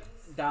one was it?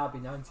 Derby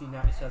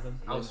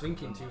 1997. I was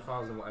thinking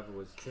 2000 whatever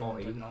was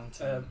 14.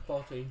 19.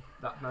 14.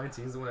 That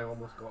 19 is the one I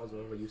almost got as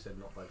well, where you said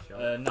not bad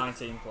shout.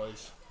 19,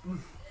 please.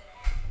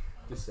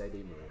 Just say Di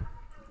Maria.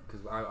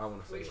 Because I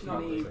want to say Which it.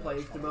 non-EU player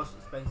is the most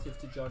expensive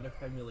to join the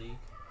Premier League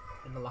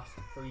in the last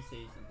 3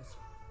 seasons?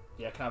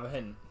 Yeah, can I have a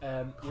hint?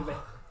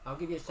 I'll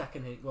give you a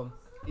second hint. Go on.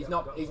 He's Yeah,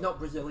 not. He's not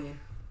Brazilian.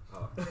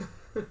 Oh.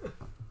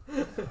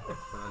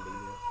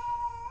 Fernandinho.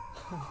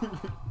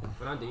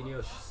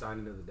 Fernandinho's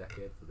signing of the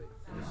decade for me.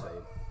 I'm just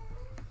saying.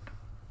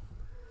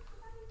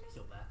 He's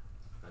up there.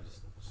 I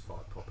just thought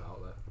I'd pop it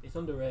out there. It's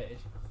underrated.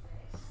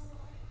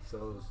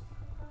 So's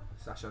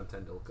Sasha and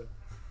Tendulkar.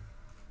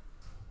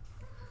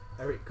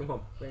 Eric, come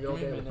on. Bring your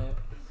Give me a game. minute.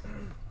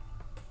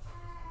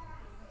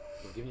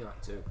 We'll give you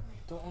like 2.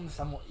 Don't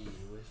understand what EU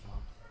is, man.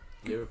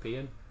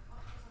 European.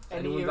 Any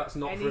Anyone that's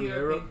not any from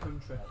European Europe.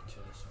 country. Right,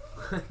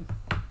 cheers.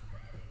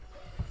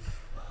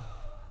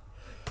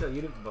 So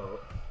you didn't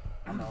vote.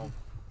 I know.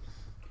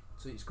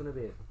 So it's going to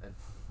be.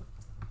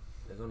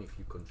 There's only a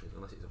few countries,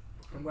 unless it's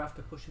a. And we have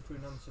to push you through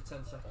an answer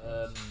 10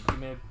 seconds.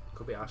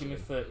 Could be Give me Ashley.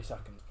 30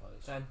 seconds,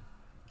 please. 10,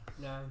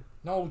 9,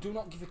 No, do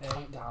not give a 8.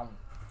 countdown.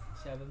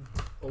 7,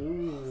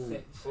 Oh.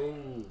 6,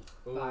 Oh.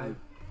 Oh. 5,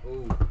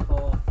 Oh.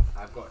 4,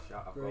 I've got a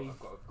shout. I've 3.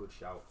 got a good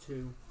shout.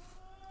 2,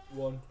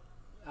 1.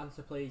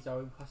 Answer please. Are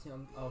we passing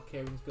on? Oh,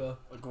 Kieran's go.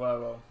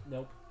 Aguero.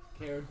 Nope.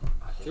 Kieran.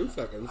 I think 2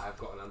 seconds. I've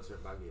got an answer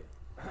at bag here.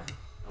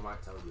 I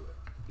might tell you it.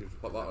 You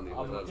just put that on Do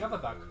your you have a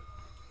bag?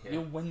 Yeah.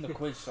 You'll win the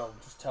quiz, so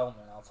just tell me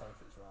and I'll tell you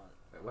if it's right.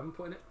 Wait, when am I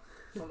putting it?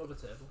 Front of the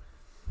table.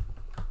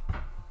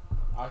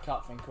 I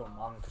can't think of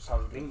one because how I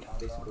we think didn't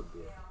this count could be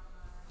it.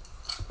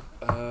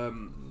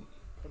 From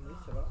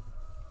this to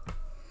that.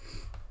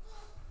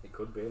 It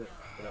could be, innit?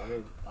 You know what I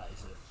mean? That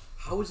is it.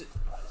 How is it?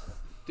 That is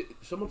it.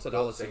 Someone said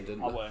Well, Allison, say-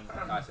 didn't I they? won't.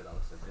 I said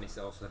Alisson, and he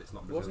also said it's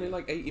not Wasn't it Brazilian.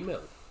 like 80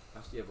 mil?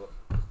 Last year,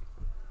 but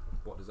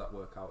what does that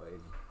work out in,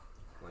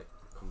 like,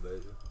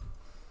 conversion?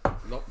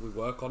 Not, we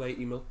work on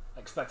 80 mil.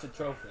 Expected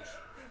trophies.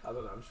 I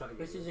don't know, I'm just trying to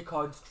get This is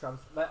according to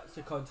transfer. That's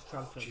according to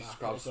transfer. Jesus,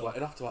 market I'm as well.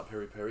 sweating after that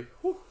peri peri.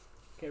 Whew.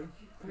 Kieran.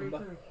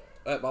 Number.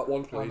 That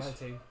one, Oh, please.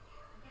 19.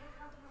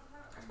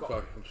 It's got,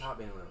 Sorry. can't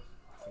be anyone else.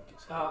 I think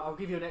it's. I'll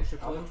give you an extra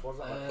How clue. much was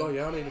that? Oh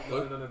yeah, I need a No,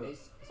 clue. no.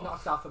 It's not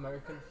a South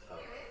American.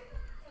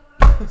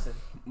 Listen,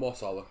 More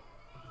Salah.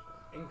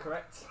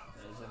 Incorrect.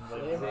 it's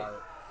Liam. in right.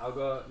 I'll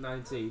go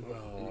 19.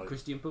 Oh,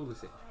 Christian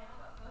Pulisic.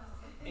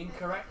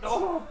 Incorrect.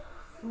 Oh,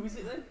 who is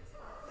it then?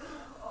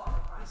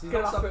 Is he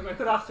Could not ask, South we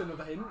could ask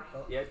another hint.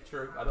 but Yeah,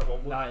 true. I don't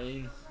want one.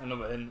 19.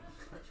 Another hint.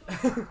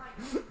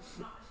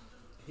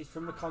 He's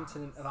from the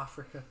continent of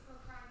Africa.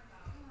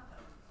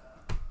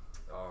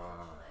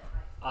 Oh,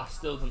 I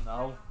still don't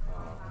know.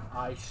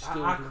 I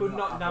still I do could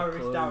not have narrow a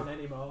this clue. down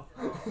anymore.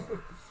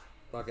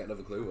 If I get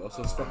another clue,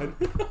 so it's fine.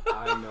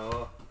 I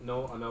know.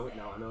 No, I know it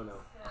now. I know now.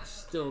 I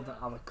still don't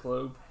have a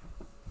clue.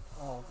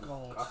 Oh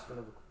god. Ask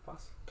another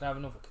pass. Can I have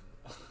another?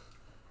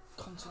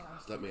 Continent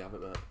Just let me have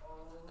it, mate.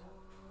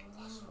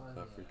 That's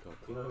fine. Free card.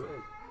 You know who it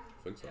is?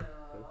 I think so.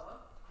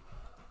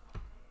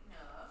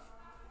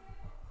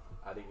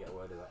 I didn't get a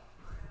word of that.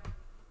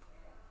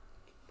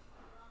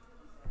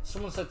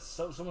 Someone said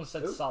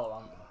Who?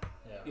 Salah, haven't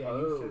they? Yeah. Yeah, Oh.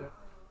 you said it.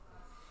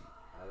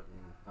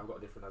 I've got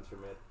a different answer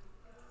in my head.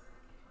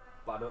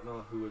 but I don't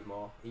know who was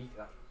more. To be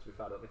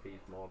fair, I don't think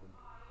he's more than.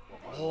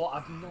 Oh,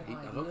 I've no idea.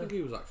 I don't think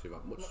he was actually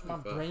that much. To My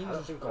be fair. brain's I don't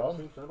just think gone.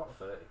 he's about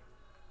 30.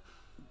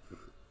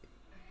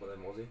 But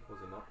then was he? Was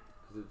he not?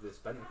 Because they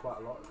spent quite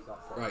a lot.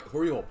 Right,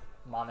 hurry up.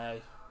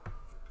 Mane.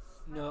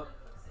 No,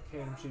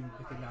 Kieran Sheen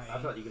picking 19. I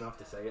feel like you're gonna have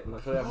to say it.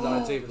 Unless Can I have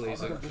 19, please?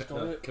 I think I've just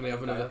done it. Can I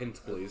have another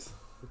hint, please?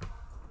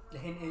 The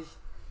hint is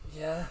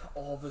Yeah,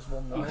 Orva's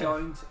won he that.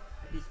 joined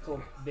his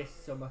club this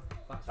summer.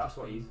 That's just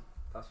what been- he's.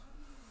 That's.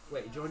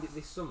 Wait, he joined it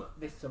this summer.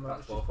 This summer.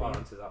 That's it's both just our been-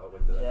 answers out the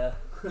window. Then.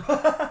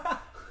 Yeah.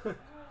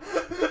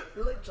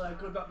 Literally, I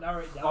could not narrow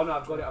it down. Oh no,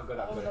 I've got it. Oh,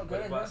 we're not But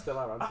getting that's there. still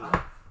our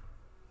answers.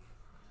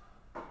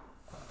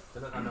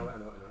 I know it.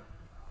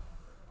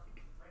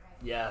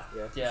 Yeah.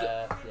 Yeah.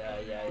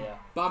 Yeah.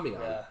 Bamian?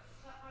 Yeah.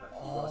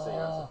 You've got to say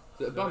your answer.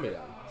 Is it Bamian?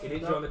 He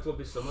did join the club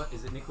this summer.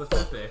 Is it Nicholas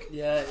Pepe?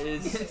 Yeah, it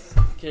is.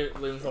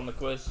 Liam's on the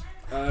quiz.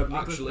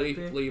 Actually,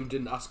 Pepe? Liam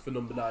didn't ask for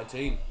number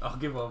 19. I'll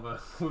give over.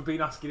 We've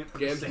been asking it for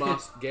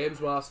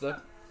Games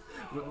Master.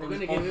 We're going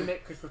to give him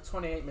it because we're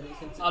 28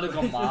 minutes into I'd have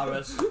gone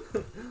Mahrez.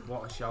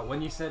 What a shout.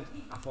 When you said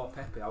I thought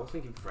Pepe, I was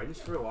thinking French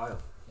for a while.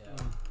 Yeah.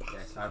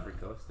 Yes, Ivory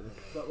Coast, isn't it?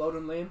 But well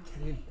done, Liam.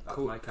 That's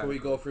Could, my can we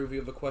go through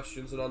the other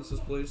questions and answers,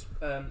 please?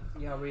 Yeah,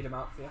 I'll read them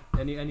out for you.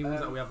 Any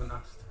ones that we haven't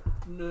asked?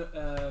 No,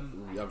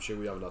 I'm sure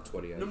we haven't had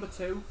 28. number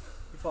 2,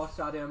 before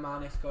Sadio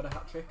Mane scored a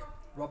hat-trick,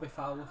 Robbie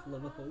Fowler for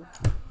Liverpool.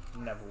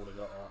 Never would have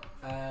got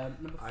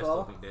that. Number I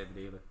still 4, think David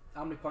either.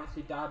 how many points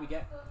did Derby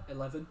get?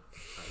 11.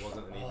 That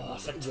wasn't an even Oh, I number.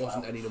 said It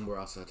wasn't 12. any number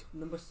I said.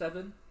 Number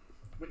 7,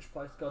 which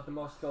player scored the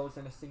most goals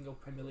in a single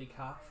Premier League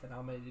half, and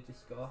how many did he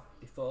score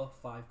before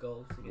 5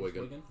 goals against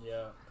Wigan. Wigan?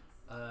 Yeah.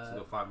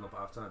 Still 5-0 at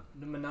half time.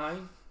 Number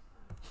 9,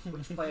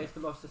 which player has the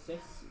most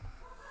assists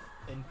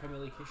in Premier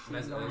League history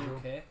in Mesut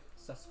non-UK?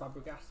 Cesc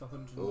Fabregas,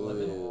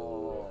 111.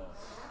 Oh.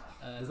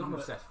 There's not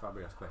enough Cesc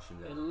Fabregas questions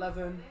there.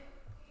 11,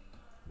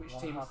 which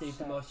team What received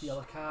the most Cesc?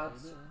 yellow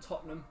cards?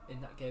 Tottenham in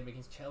that game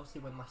against Chelsea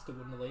when Leicester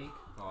won the league.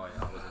 Oh yeah,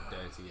 that was a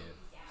dirty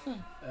game.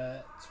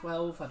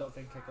 12, I don't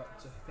think I got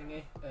to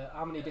thingy.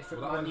 How many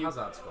different Well, that Man when U?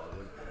 Hazard scored.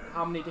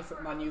 How many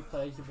different Man U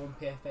players have won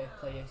PFA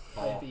Player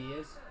of the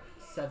Years?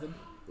 7.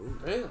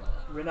 Really?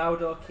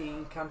 Ronaldo,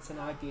 Keane,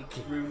 Cantona, Giggs,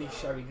 Rooney,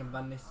 Sheringham,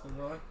 Van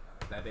Nistelrooy.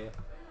 Bebe.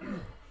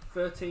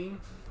 13.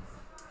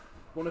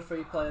 One of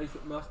 3 players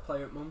with most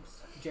player at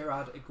months: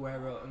 Gerrard,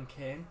 Aguero, and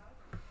Kane.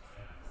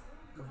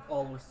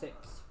 All with 6.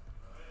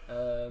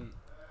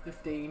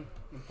 15.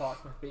 When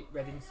Portsmouth beat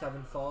Reading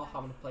 7-4.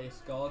 How many players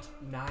scored?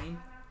 9.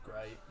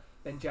 Great.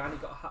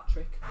 Benjani got a hat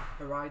trick.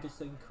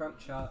 Hariderson,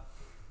 Cranchart,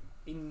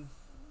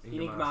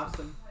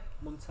 Inigmarsson,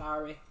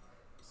 Montari,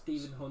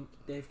 Stephen Hunt,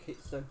 Dave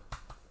Kitson,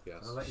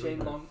 Yes. I'll let you Shane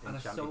in Long, and a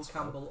enchanted Sol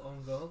spell. Campbell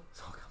on goal.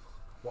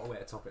 What a way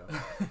to top it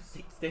off.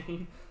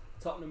 16.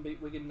 Tottenham beat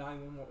Wigan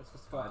 9-1. What was the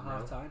score at 5-0.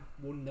 half time?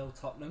 1-0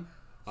 Tottenham.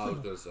 I was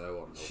going to say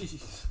 1.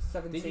 Jeez.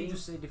 17. Did you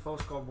just say Defoe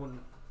scored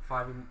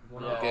 5 in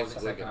 1 Yeah. half? Against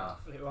in the second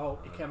Wigan.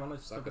 half? He came on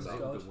as Second second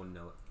half. scored. 1-0.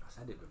 I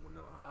said it'd be 1-0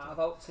 at half Out of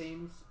all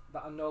teams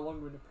that are no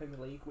longer in the Premier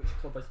League, which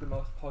club has the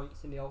most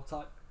points in the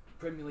all-time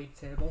Premier League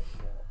table?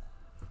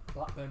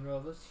 Blackburn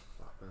Rovers,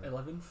 time.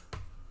 11th.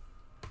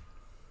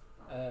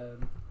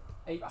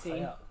 18.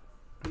 Raphael.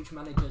 Which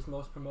manages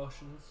most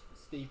promotions?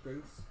 Steve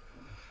Bruce.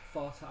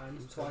 4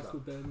 times, Who said twice that?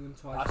 with Birmingham,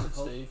 twice I with said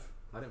Hull. Steve.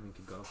 I don't think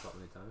he'd gone off that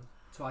many times.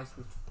 Twice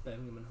with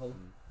Birmingham and Hull.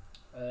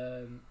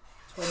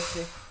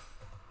 20.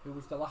 Who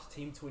was the last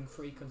team to win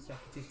 3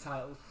 consecutive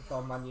titles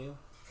before Man U?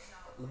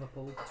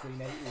 Liverpool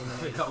between 81 I and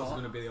think that was 84.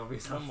 going to be the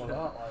obvious When was answer.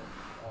 that?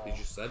 Like, You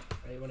just said.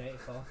 81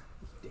 84.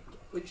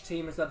 Which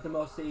team has had the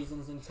most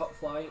seasons in top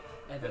flight?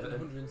 Everton,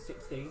 Everton.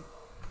 116.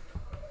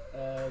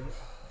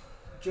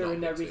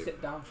 During their Not a big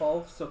recent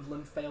downfall,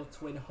 Sunderland failed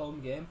to win a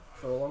home game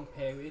for a long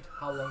period.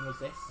 How long was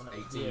this?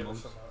 18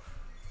 months.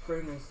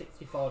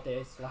 364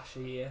 days slash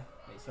a year.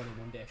 It's only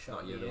 1 day short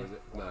Not of you a though, year. is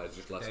it? No, it's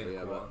just less Day than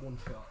and a quarter. 1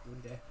 shot, 1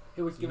 day.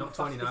 Who was You're given not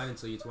the 29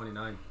 fastest? until you're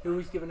 29. Who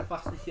was given the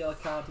fastest yellow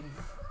card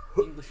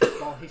in English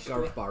football history?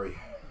 Gareth Barry.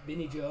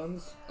 Vinnie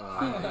Jones,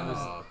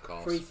 Of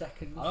course. 3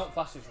 seconds. I don't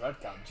fast his red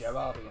card.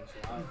 Gerrard against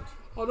United.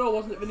 Oh no,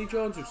 wasn't it Vinnie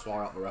Jones who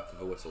swore out the ref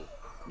with a whistle?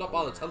 Not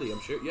Balotelli,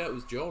 I'm sure. Yeah, it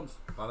was Jones.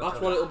 That's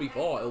what it'll be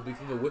for. It'll be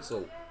for the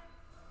whistle.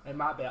 It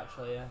might be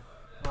actually, yeah.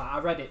 I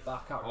read it, but I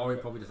can't Or he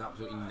remember. probably just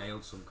absolutely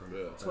nailed some cunt.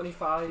 Yeah.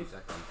 25. 2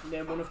 seconds.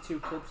 Name one of 2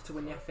 clubs to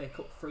win the FA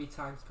Cup 3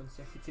 times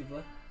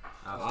consecutively.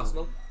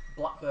 Arsenal.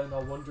 Blackburn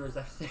or Wanderers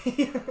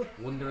FC.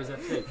 Wanderers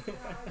FC.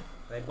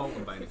 They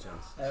Bolton by any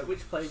chance?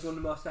 Which players won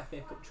the most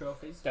FA Cup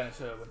trophies? Dennis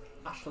Irwin.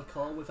 Ashley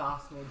Cole with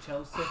Arsenal and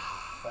Chelsea.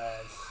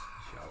 Fairs.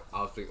 Shout.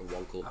 I was thinking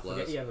 1 club I forget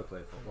players. he ever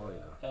played football, you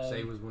know. Say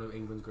he Um, was one of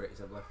England's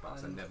greatest ever left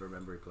backs. I and- never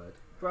remember he played.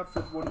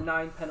 Bradford won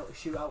 9 penalty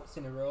shootouts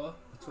in a row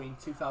between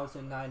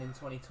 2009 and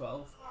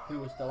 2012. Who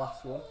was the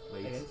last one?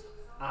 Leeds. Against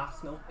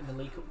Arsenal in the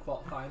League Cup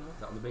quarter-final. Is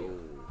that on the beat?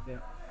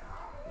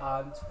 Oh.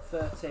 And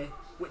 30.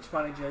 Which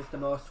manager has the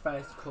most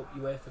first Cup,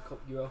 UEFA Cup,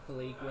 Europa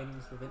League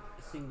wins with a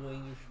single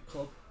English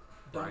club?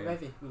 Don Brian.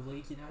 Revie with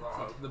Leeds United.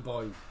 Oh, the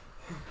boys.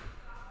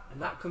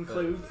 And that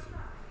concludes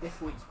this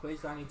week's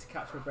quiz. I need to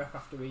catch my breath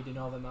after reading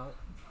all them out.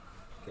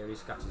 Gary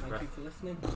catches his Thank breath. you for listening.